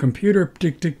something on the computer,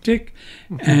 tick, tick, tick,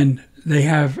 and they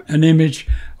have an image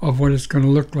of what it's going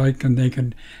to look like, and they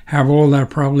can have all that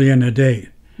probably in a day.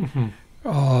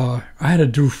 I had to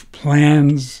do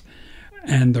plans,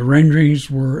 and the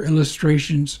renderings were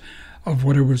illustrations of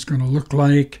what it was going to look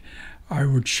like. I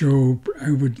would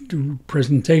do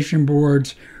presentation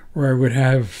boards where I would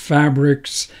have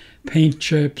fabrics, paint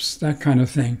chips, that kind of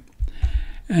thing.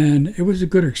 And it was a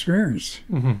good experience.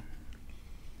 Mm-hmm.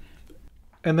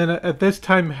 And then at this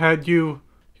time, you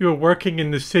were working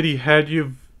in the city, had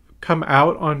you come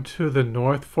out onto the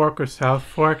North Fork or South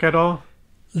Fork at all?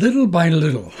 Little by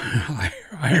little,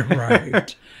 I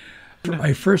arrived.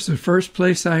 The first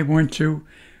place I went to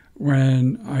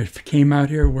when I came out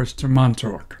here was to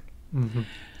Montauk. Mm-hmm.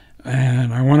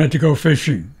 And I wanted to go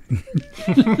fishing.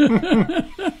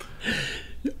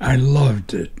 I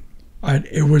loved it.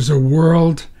 It was a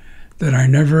world that I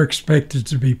never expected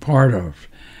to be part of.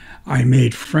 I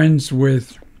made friends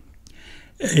with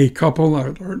a couple,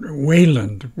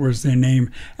 Wayland was their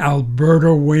name,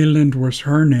 Alberta Wayland was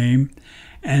her name,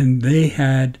 and they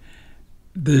had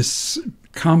this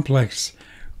complex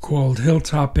called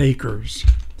Hilltop Acres,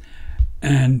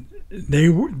 and they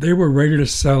were ready to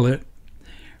sell it.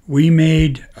 We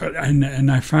made,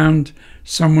 and I found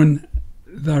someone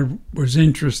that was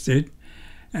interested,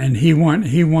 and he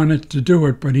wanted to do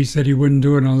it, but he said he wouldn't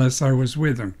do it unless I was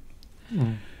with him.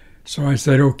 Mm. So I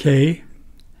said, okay.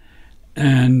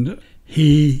 And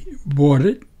he bought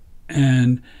it,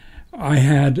 and I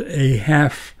had a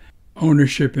half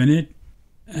ownership in it,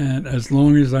 and as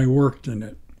long as I worked in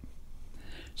it.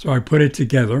 So I put it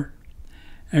together,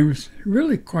 and it was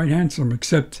really quite handsome,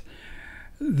 except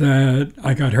that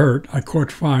I got hurt. I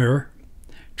caught fire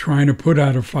trying to put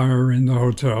out a fire in the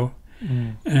hotel,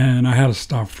 and I had to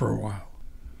stop for a while.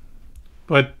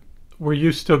 But were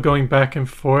you still going back and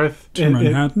forth to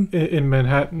Manhattan? In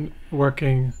Manhattan,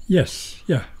 working? Yes,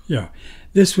 yeah.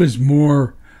 This was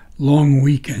more long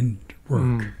weekend work.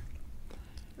 Mm.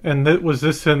 And was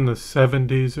this in the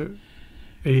 70s or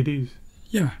 80s?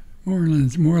 Yeah, more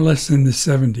or less in the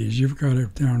 70s. You've got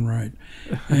it down right.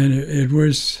 And it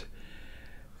was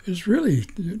really,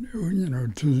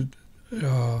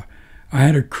 I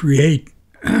had to create.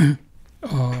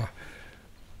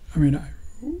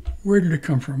 Where did it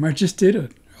come from? I just did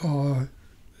it.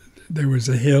 There was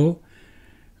a hill.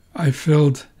 I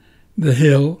filled the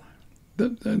hill,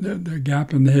 the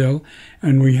gap in the hill,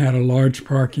 and we had a large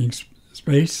parking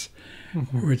space,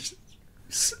 which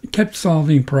kept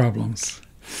solving problems.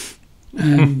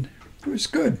 And it was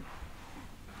good.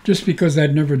 Just because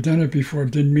I'd never done it before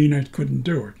didn't mean I couldn't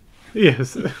do it.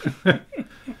 Yes.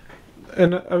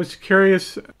 And I was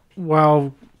curious,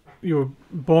 while you were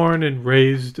born and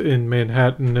raised in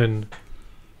Manhattan and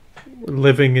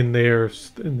living in there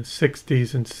in the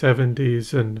 60s and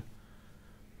 70s, and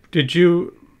did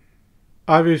you,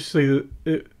 obviously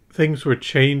things were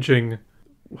changing.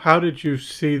 How did you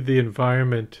see the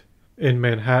environment in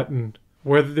Manhattan?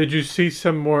 Did you see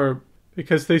some more,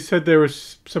 because they said there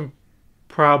was some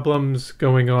problems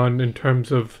going on in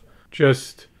terms of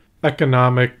just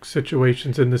economic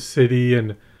situations in the city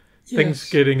and things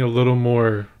getting a little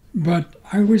more. But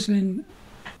I was in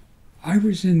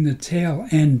the tail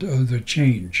end of the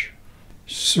change.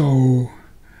 So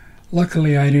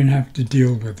luckily I didn't have to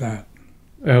deal with that.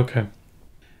 Okay.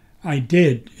 I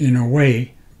did in a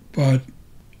way, but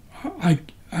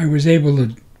I was able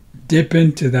to dip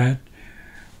into that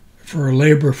for a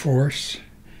labor force.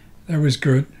 That was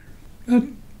good.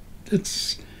 That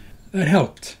that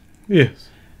helped. Yes.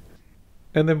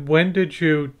 And then when did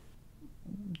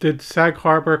Sag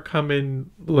Harbor come in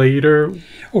later?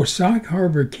 Oh, Sag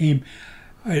Harbor came.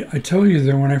 I told you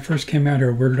that when I first came out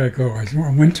here, where did I go? I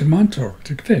went to Montauk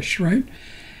to fish, right?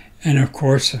 And of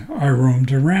course, I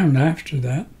roamed around after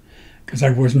that because I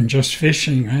wasn't just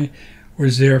fishing. I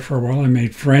was there for a while. I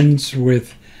made friends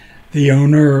with the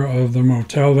owner of the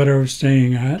motel that I was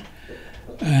staying at.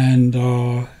 And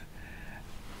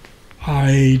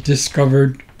I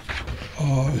discovered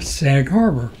Sag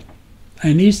Harbor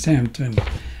and East Hampton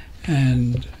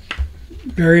and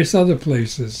various other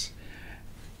places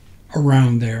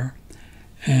around there,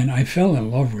 and I fell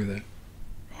in love with it.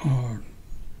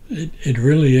 It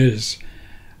really is.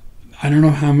 I don't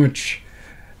know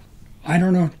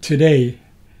today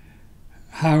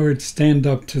how it stand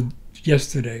up to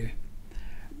yesterday,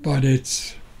 but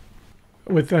it's...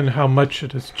 Within how much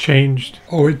it has changed?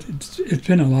 Oh, it's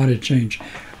been a lot of change.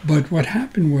 But what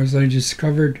happened was I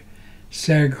discovered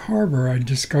Sag Harbor. I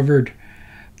discovered,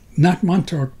 not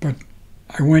Montauk, but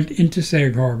I went into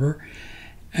Sag Harbor,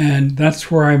 and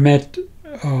that's where I met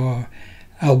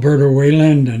Alberta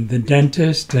Wayland and the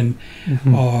dentist and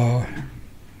a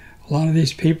lot of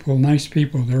these people, nice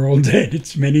people. They're all dead.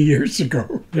 It's many years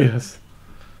ago. Yes.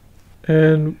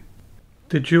 And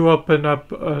did you open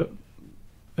up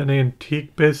an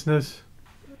antique business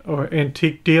or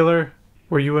antique dealer?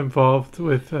 Were you involved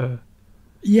with...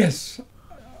 Yes.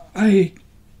 I,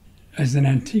 as an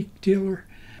antique dealer,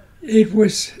 it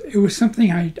was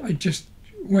something I just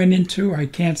went into. I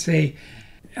can't say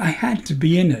I had to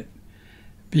be in it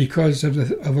because of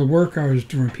the work I was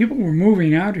doing. People were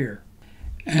moving out here,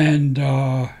 and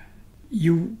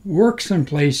you work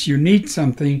someplace, you need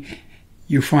something,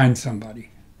 you find somebody,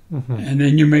 and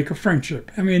then you make a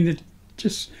friendship. I mean,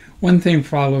 just one thing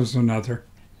follows another.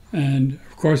 And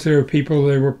of course, there were people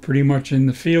that were pretty much in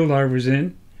the field I was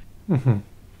in.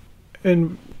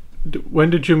 And when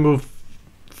did you move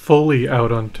fully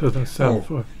out onto the South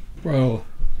Fork? Well,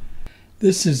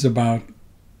 this is about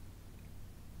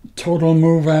total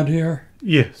move out here.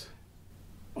 Yes.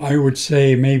 I would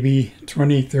say maybe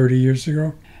 20, 30 years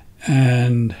ago.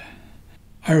 And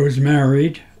I was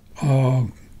married. I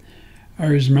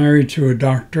was married to a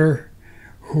doctor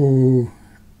who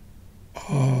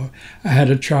I had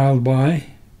a child by.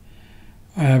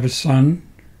 I have a son,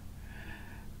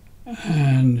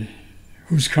 and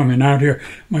who's coming out here.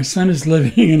 My son is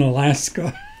living in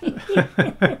Alaska.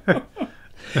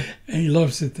 And he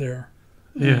loves it there.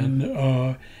 Yeah.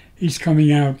 And he's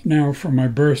coming out now for my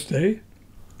birthday.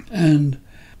 And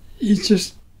it's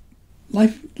just,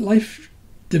 life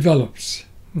develops.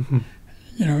 You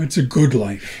know, it's a good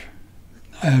life.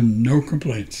 I have no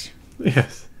complaints.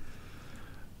 Yes.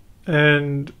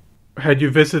 And had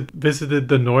you visited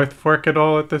the North Fork at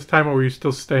all at this time, or were you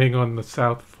still staying on the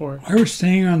South Fork? I was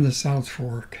staying on the South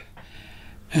Fork.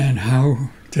 And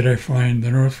how did I find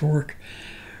the North Fork?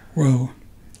 Well,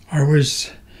 I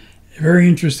was very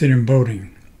interested in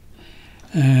boating.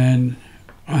 And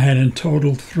I had in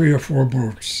total 3 or 4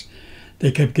 boats.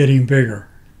 They kept getting bigger.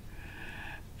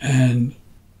 And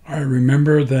I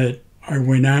remember that I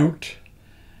went out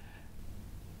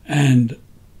and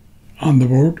on the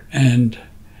boat, and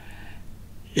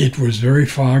it was very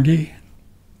foggy,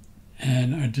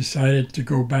 and I decided to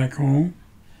go back home,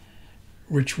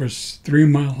 which was 3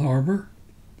 Mile Harbor,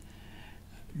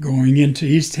 going into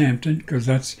East Hampton, because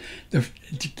that's to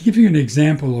give you an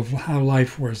example of how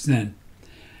life was then.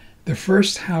 The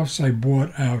first house I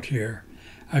bought out here,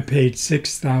 I paid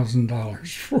 $6,000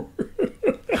 for.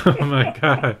 Oh my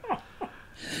God.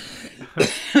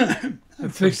 I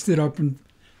fixed it up and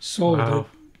sold it.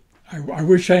 I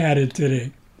wish I had it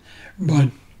today, but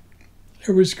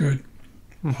it was good.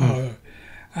 I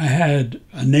had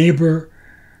a neighbor.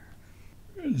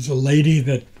 There's a lady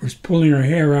that was pulling her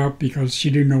hair out because she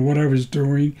didn't know what I was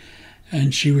doing,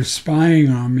 and she was spying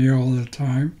on me all the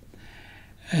time.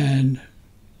 And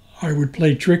I would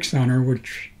play tricks on her,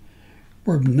 which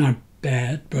were not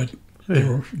bad, but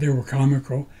they were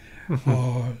comical.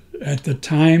 At the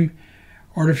time,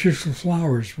 artificial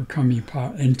flowers were coming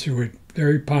into it,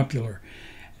 very popular.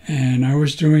 And I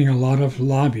was doing a lot of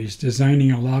lobbies, designing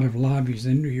a lot of lobbies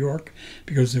in New York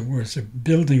because there was a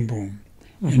building boom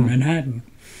in Manhattan.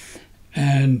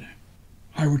 And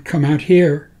I would come out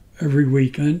here every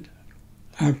weekend,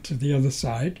 out to the other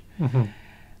side.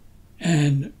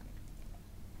 And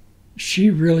she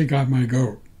really got my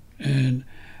goat. And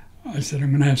I said,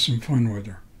 I'm going to have some fun with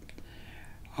her.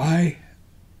 I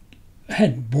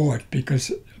had bought, because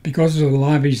of the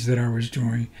lobbies that I was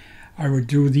doing, I would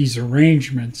do these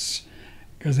arrangements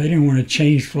because I didn't want to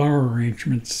change flower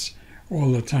arrangements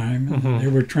all the time. And they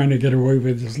were trying to get away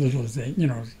with as little as they,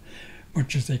 as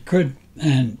much as they could.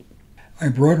 And I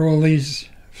brought all these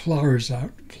flowers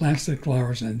out, plastic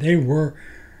flowers, and they were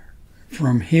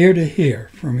from here to here,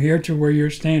 from here to where you're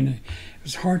standing. It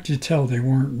was hard to tell they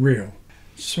weren't real.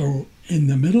 So in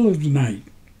the middle of the night,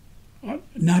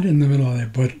 not in the middle of the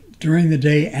night, but during the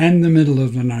day and the middle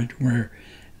of the night where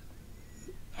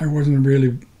I wasn't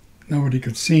really, nobody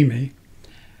could see me,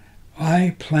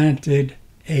 I planted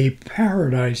a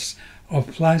paradise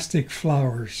of plastic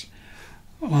flowers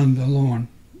on the lawn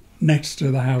next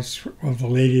to the house of the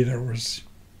lady that was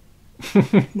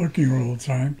looking all the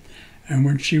time. And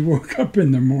when she woke up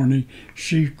in the morning,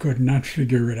 she could not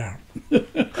figure it out.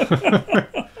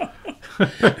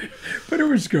 But it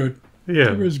was good.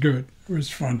 Yeah. It was good. It was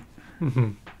fun.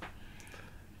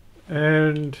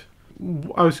 And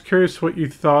I was curious what you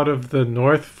thought of the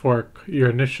North Fork, your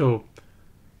initial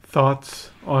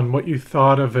thoughts on what you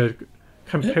thought of it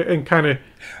in kind of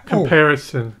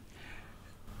comparison.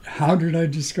 How did I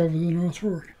discover the North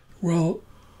Fork? Well,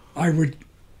 I would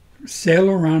sail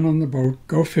around on the boat,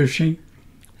 go fishing,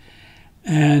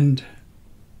 and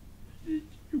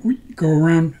we go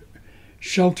around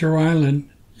Shelter Island.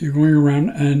 You're going around,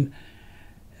 and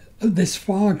this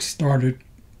fog started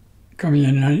coming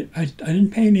in, and I didn't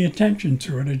pay any attention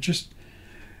to it. I just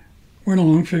went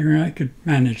along figuring I could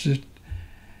manage it.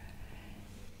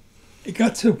 It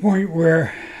got to the point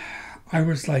where I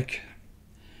was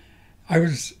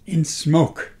in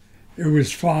smoke. It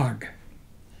was fog.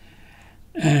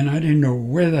 And I didn't know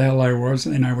where the hell I was,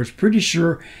 and I was pretty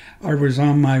sure I was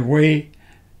on my way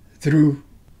through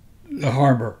the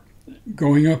harbor,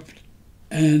 going up.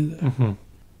 And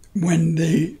when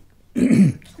the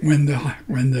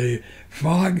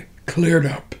fog cleared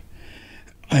up,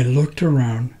 I looked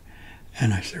around,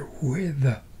 and I said, "Where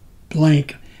the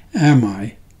blank am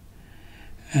I?"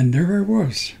 And there I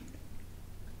was.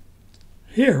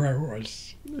 Here I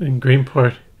was in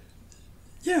Greenport.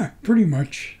 Yeah, pretty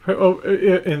much. Oh,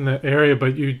 in the area,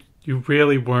 but you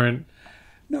really weren't.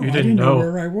 No, you I didn't know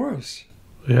where I was.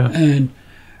 Yeah.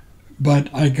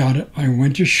 But I got it. I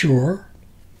went to shore,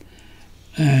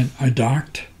 and I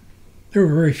docked. There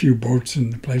were very few boats in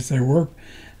the place I worked,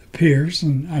 the piers,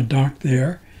 and I docked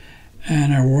there,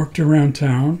 and I walked around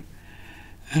town,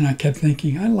 and I kept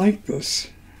thinking, I like this.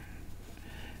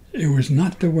 It was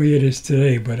not the way it is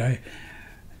today, but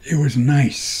it was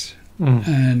nice,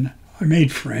 and I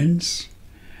made friends,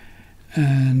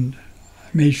 and I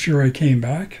made sure I came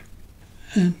back,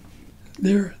 and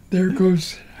there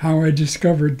goes how I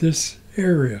discovered this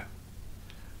area.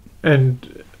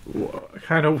 And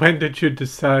kind of when did you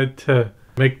decide to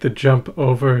make the jump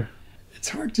over? It's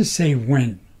hard to say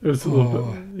when. It was a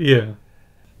little bit, yeah.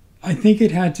 I think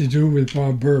it had to do with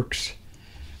Bob Burks,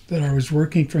 that I was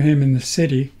working for him in the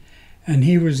city, and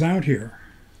he was out here.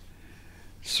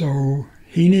 So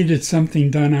he needed something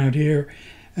done out here,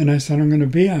 and I said, I'm going to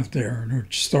be out there, and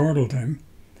it startled him.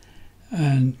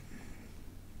 And,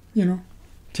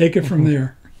 take it from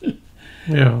there.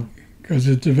 Yeah. Because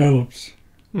it develops.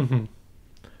 And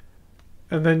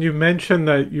then you mentioned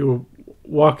that you were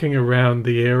walking around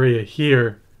the area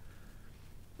here,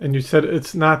 and you said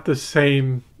it's not the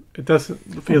same, it doesn't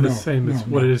feel the same as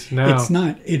what it is now. It's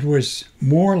not. It was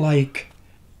more like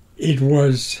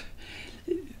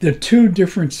the two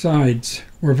different sides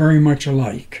were very much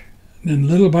alike. Then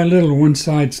little by little, one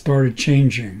side started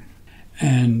changing.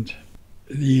 And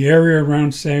the area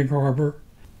around Sag Harbor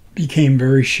became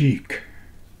very chic.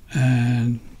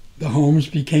 And the homes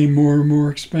became more and more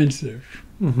expensive.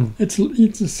 It's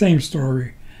the same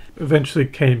story. Eventually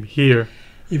came here.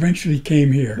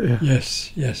 Yeah.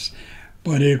 Yes.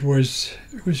 But it was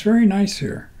very nice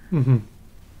here.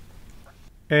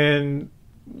 And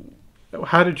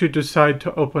how did you decide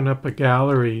to open up a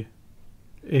gallery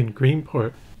in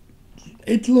Greenport?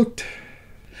 It looked,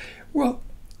 well,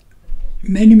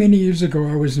 many, many years ago,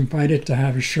 I was invited to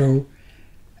have a show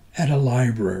at a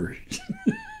library.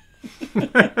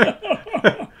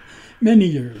 Many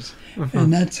years.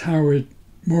 And that's how it,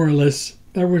 more or less,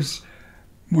 that was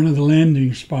one of the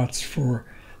landing spots for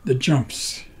the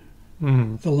jumps,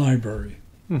 the library.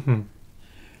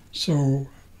 So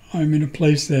I'm in a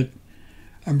place that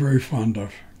I'm very fond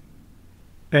of.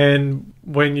 And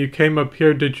when you came up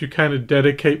here, did you kind of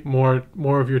dedicate more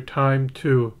of your time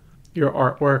to your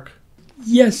artwork?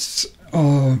 Yes.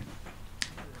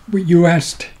 You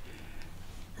asked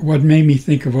what made me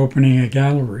think of opening a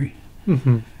gallery.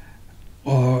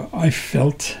 I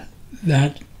felt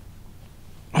that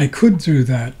I could do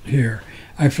that here.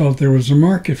 I felt there was a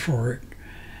market for it.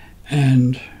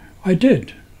 And I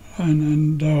did.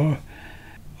 And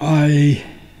I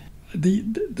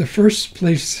The first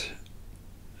place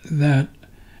that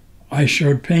I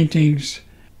showed paintings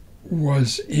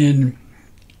was at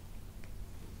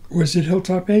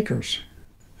Hilltop Acres.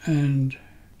 And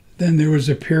then there was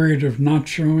a period of not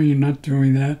showing and not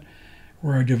doing that,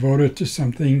 where I devoted to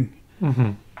something,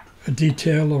 a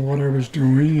detail of what I was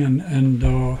doing,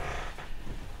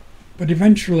 but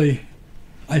eventually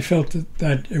I felt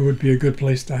that it would be a good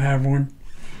place to have one,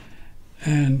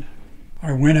 and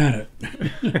I went at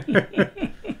it.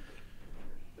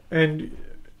 And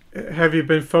have you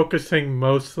been focusing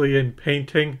mostly in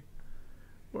painting,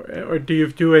 or do you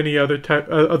do any other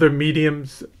other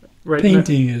mediums right now?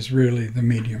 Painting is really the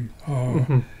medium.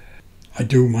 I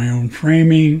do my own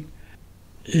framing.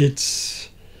 It's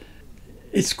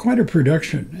quite a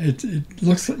production. It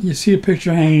looks like you see a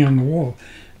picture hanging on the wall.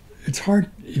 It's hard.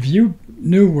 If you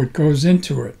knew what goes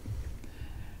into it,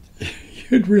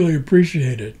 you'd really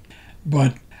appreciate it.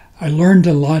 But I learned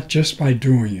a lot just by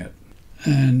doing it.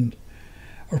 And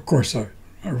of course, I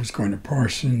was going to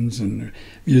Parsons and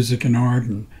music and art,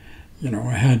 and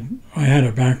I had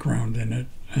a background in it,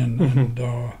 and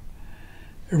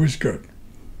it was good.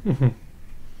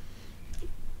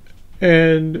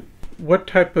 And what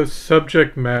type of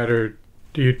subject matter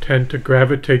do you tend to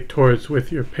gravitate towards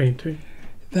with your painting?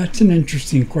 That's an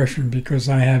interesting question, because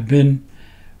I have been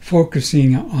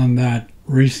focusing on that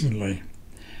recently.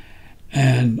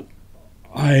 And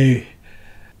I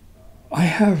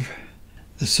have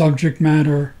the subject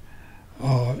matter,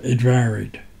 it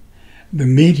varied. The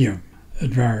medium,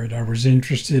 it varied. I was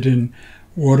interested in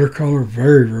watercolor,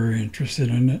 very, very interested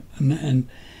in it, and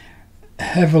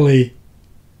heavily,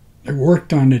 I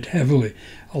worked on it heavily,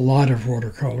 a lot of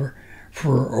watercolor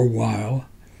for a while.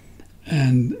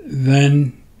 And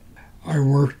then I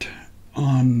worked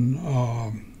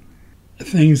on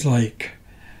things like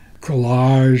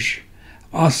collage,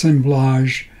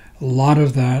 assemblage, a lot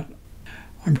of that.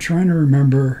 I'm trying to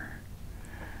remember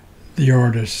the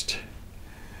artist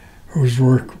whose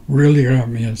work really got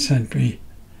me and sent me.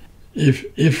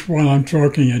 If while I'm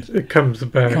talking it comes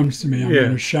back, comes to me, I'm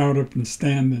going to shout up and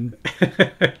stand and.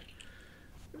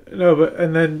 No, but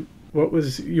and then what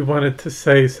was you wanted to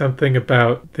say something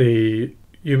about you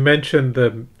mentioned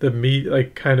the meat,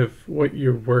 like kind of what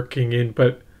you're working in,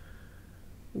 but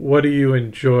what do you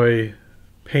enjoy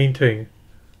painting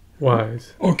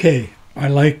wise? Okay, I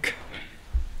like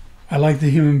the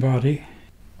human body.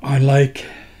 I like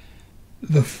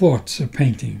the thoughts of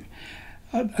painting.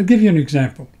 I'll give you an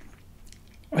example.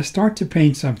 I start to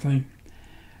paint something.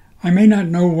 I may not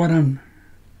know where I'm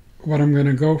going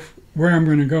to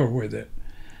go with it.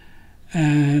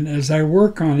 And as I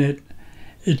work on it,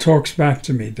 it talks back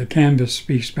to me. The canvas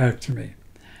speaks back to me.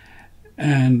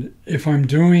 And if I'm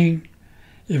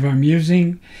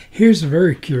using, here's a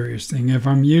very curious thing. If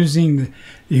I'm using the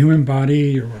human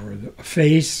body or the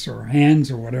face or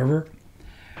hands or whatever,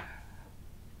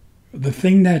 the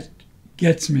thing that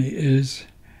gets me is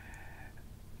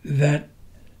that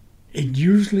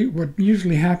what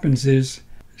usually happens is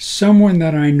someone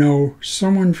that I know,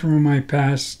 someone from my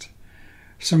past,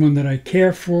 someone that I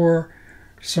care for,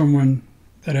 someone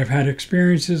that I've had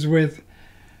experiences with,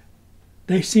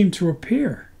 they seem to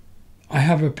appear. I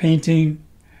have a painting,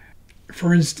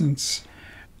 for instance,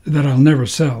 that I'll never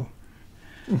sell.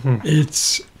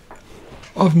 It's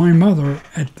of my mother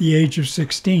at the age of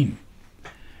 16.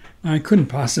 I couldn't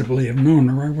possibly have known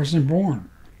her. I wasn't born.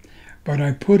 But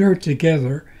I put her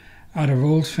together out of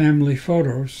old family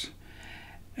photos,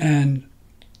 and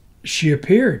she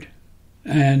appeared.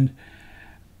 And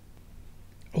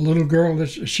a little girl,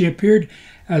 she appeared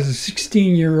as a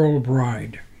 16-year-old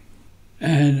bride.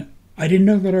 And I didn't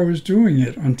know that I was doing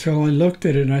it until I looked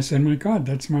at it and I said, my God,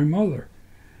 that's my mother.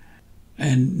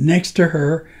 And next to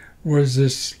her was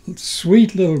this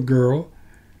sweet little girl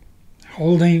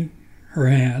holding her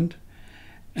hand,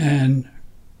 and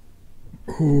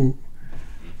who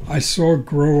I saw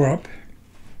grow up.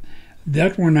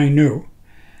 That one I knew.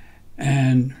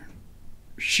 And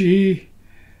she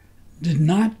did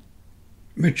not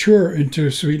mature into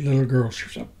a sweet little girl. She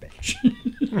was a bitch.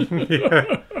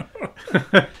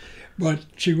 But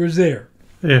she was there.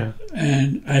 Yeah.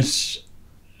 And as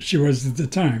she was at the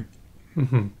time.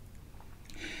 And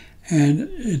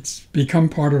it's become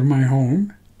part of my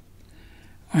home.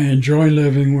 I enjoy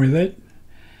living with it.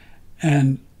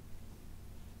 And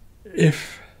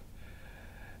if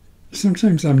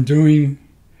sometimes I'm doing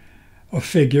a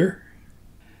figure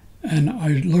and I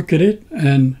look at it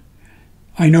and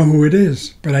I know who it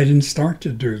is, but I didn't start to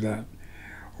do that.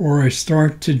 Or I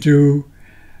start to do,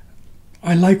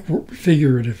 I like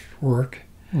figurative work.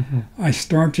 I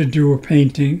start to do a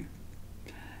painting,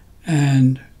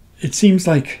 and it seems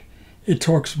like it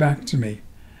talks back to me.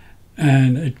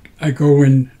 And I go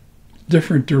in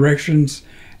different directions,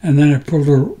 and then I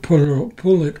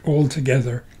pull it all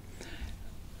together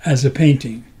as a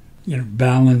painting.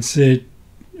 Balance it,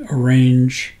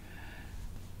 arrange.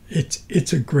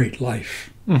 It's a great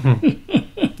life.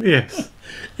 Mm-hmm. Yes.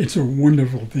 It's a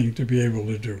wonderful thing to be able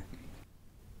to do.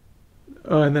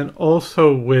 And then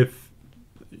also with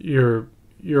your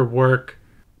work,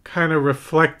 kind of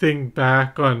reflecting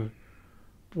back on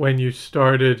when you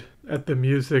started at the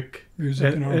music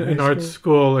and art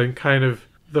school and kind of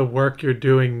the work you're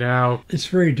doing now. It's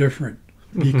very different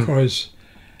because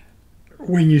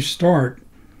when you start,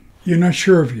 you're not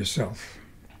sure of yourself.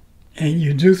 And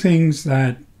you do things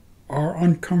that are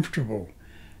uncomfortable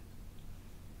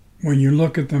when you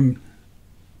look at them,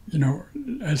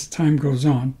 as time goes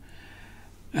on.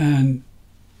 And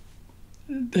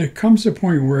there comes a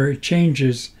point where it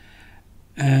changes,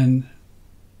 and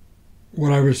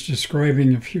what I was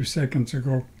describing a few seconds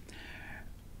ago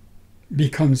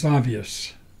becomes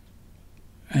obvious,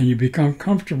 and you become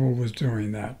comfortable with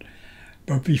doing that.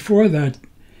 But before that,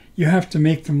 you have to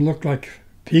make them look like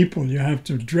people. You have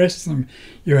to dress them.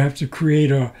 You have to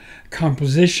create a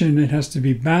composition. It has to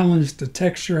be balanced. The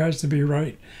texture has to be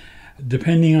right.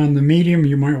 Depending on the medium,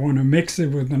 you might want to mix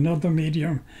it with another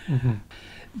medium. Mm-hmm.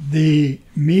 The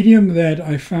medium that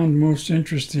I found most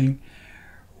interesting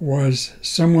was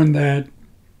someone that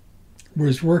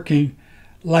was working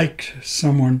like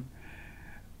someone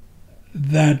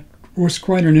that was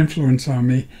quite an influence on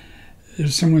me.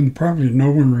 It's someone probably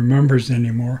no one remembers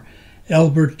anymore.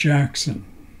 Albert Jackson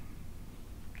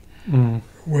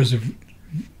was a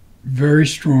very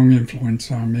strong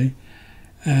influence on me,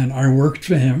 and I worked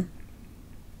for him.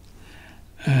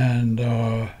 And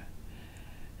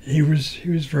he was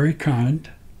very kind,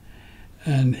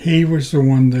 and he was the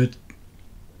one that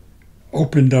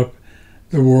opened up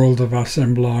the world of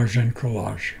assemblage and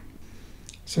collage.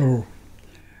 So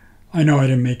I know I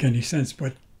didn't make any sense,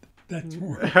 but that's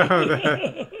more.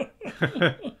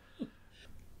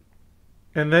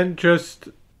 And then just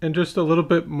a little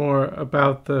bit more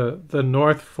about the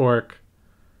North Fork.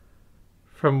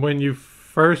 From when you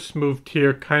first moved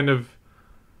here, kind of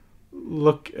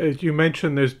look, as you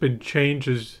mentioned, there's been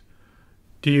changes.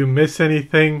 Do you miss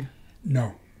anything?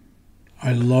 No.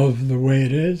 I love the way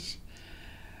it is.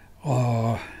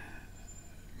 My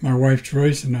wife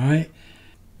Joyce and I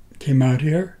came out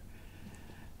here.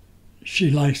 She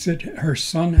likes it. Her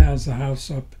son has a house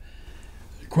up,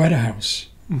 quite a house,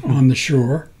 on the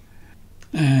shore.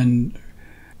 And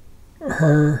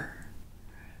her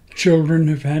children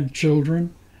have had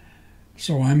children.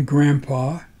 So I'm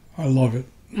grandpa. I love it.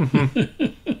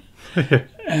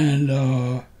 And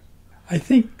I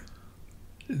think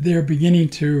they're beginning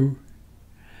to,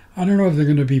 I don't know if they're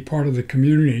going to be part of the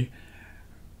community,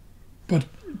 but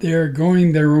they're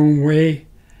going their own way,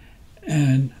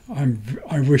 and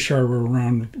I wish I were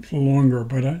around for longer,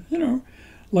 but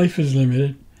life is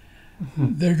limited.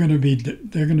 They're going to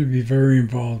be very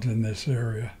involved in this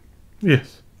area.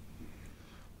 Yes.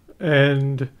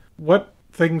 And what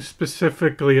things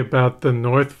specifically about the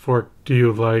North Fork do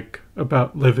you like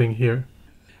about living here?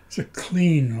 It's a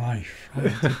clean life, I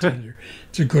have to tell you.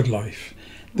 It's a good life.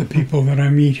 The people that I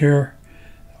meet here are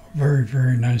very,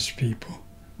 very nice people.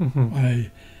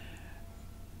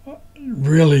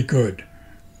 Really good.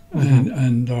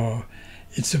 And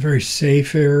it's a very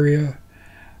safe area.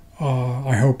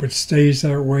 I hope it stays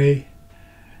that way.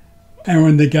 And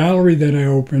when the gallery that I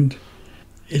opened,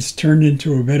 it's turned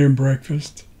into a bed and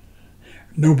breakfast.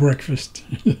 No breakfast,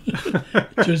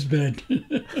 just bed.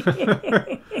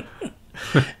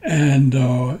 And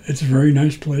it's a very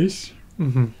nice place.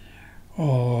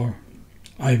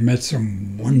 I've met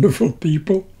some wonderful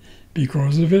people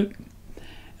because of it,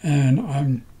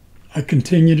 and I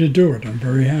continue to do it. I'm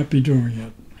very happy doing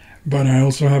it. But I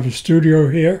also have a studio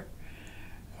here.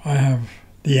 I have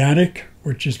the attic,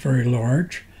 which is very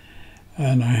large,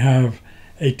 and I have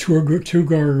a two-car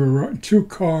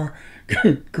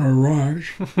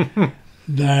garage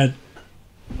that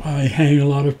I hang a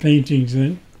lot of paintings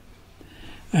in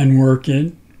and work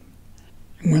in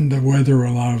when the weather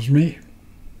allows me.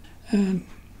 And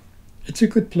it's a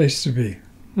good place to be.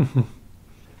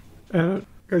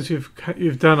 Because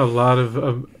you've done a lot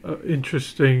of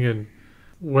interesting, and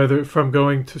whether from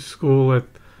going to school at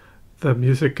the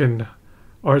music and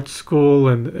art school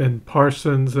and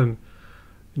Parsons and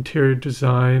interior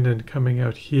design and coming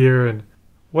out here, and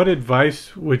what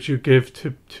advice would you give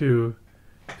to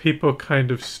people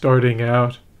kind of starting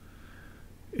out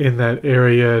in that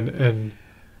area? And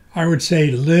I would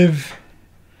say live,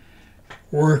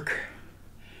 work,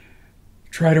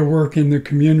 try to work in the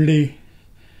community,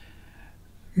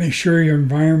 Make sure your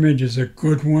environment is a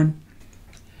good one.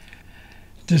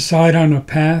 Decide on a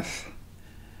path.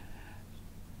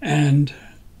 And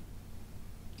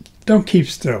don't keep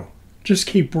still. Just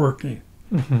keep working.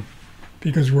 Mm-hmm.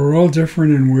 Because we're all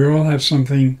different and we all have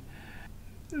something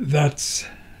that's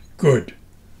good.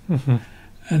 Mm-hmm.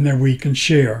 And that we can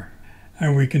share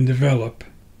and we can develop.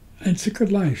 It's a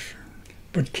good life.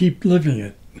 But keep living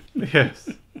it. Yes.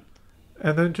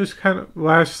 And then just kind of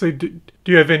lastly, do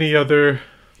you have any other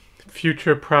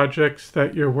future projects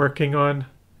that you're working on?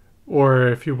 Or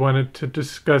if you wanted to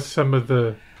discuss some of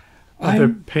the other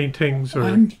paintings? Or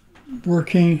I'm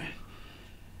working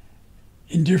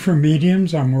in different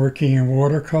mediums. I'm working in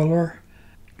watercolor.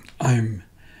 I'm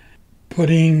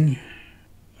putting...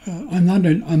 I'm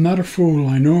not a fool.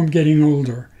 I know I'm getting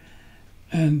older.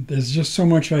 And there's just so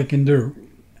much I can do.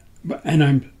 And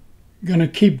I'm going to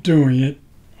keep doing it.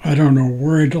 I don't know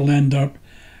where it'll end up,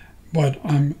 but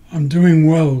I'm doing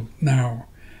well now.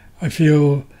 I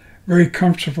feel very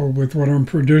comfortable with what I'm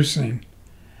producing.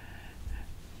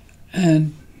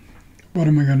 And what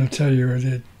am I going to tell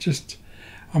you?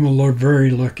 I'm a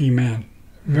very lucky man.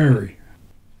 Very.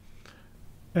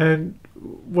 And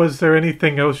was there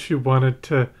anything else you wanted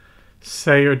to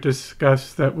say or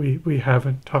discuss that we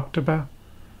haven't talked about?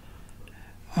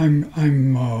 I'm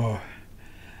on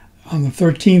the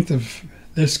 13th of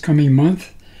this coming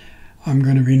month, I'm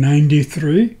going to be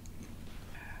 93.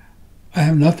 I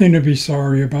have nothing to be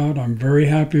sorry about. I'm very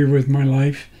happy with my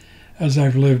life as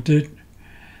I've lived it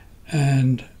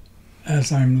and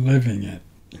as I'm living it.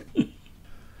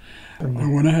 I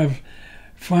want to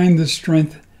find the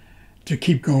strength to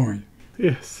keep going.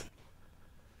 Yes.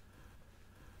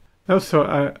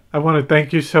 So I want to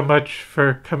thank you so much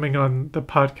for coming on the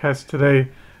podcast today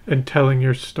and telling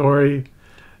your story,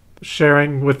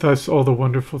 sharing with us all the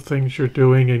wonderful things you're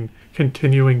doing and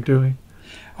continuing doing.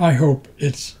 I hope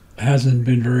it hasn't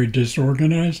been very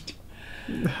disorganized.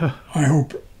 I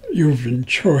hope you've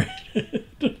enjoyed it.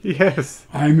 Yes.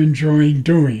 I'm enjoying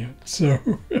doing it, so...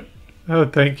 Oh,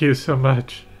 thank you so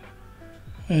much.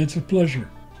 It's a pleasure.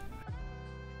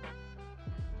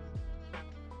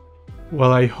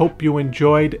 Well, I hope you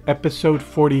enjoyed episode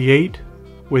 48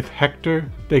 with Hector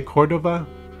deCordova.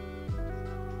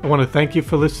 I want to thank you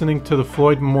for listening to the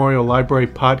Floyd Memorial Library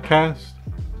podcast,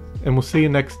 and we'll see you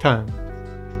next time.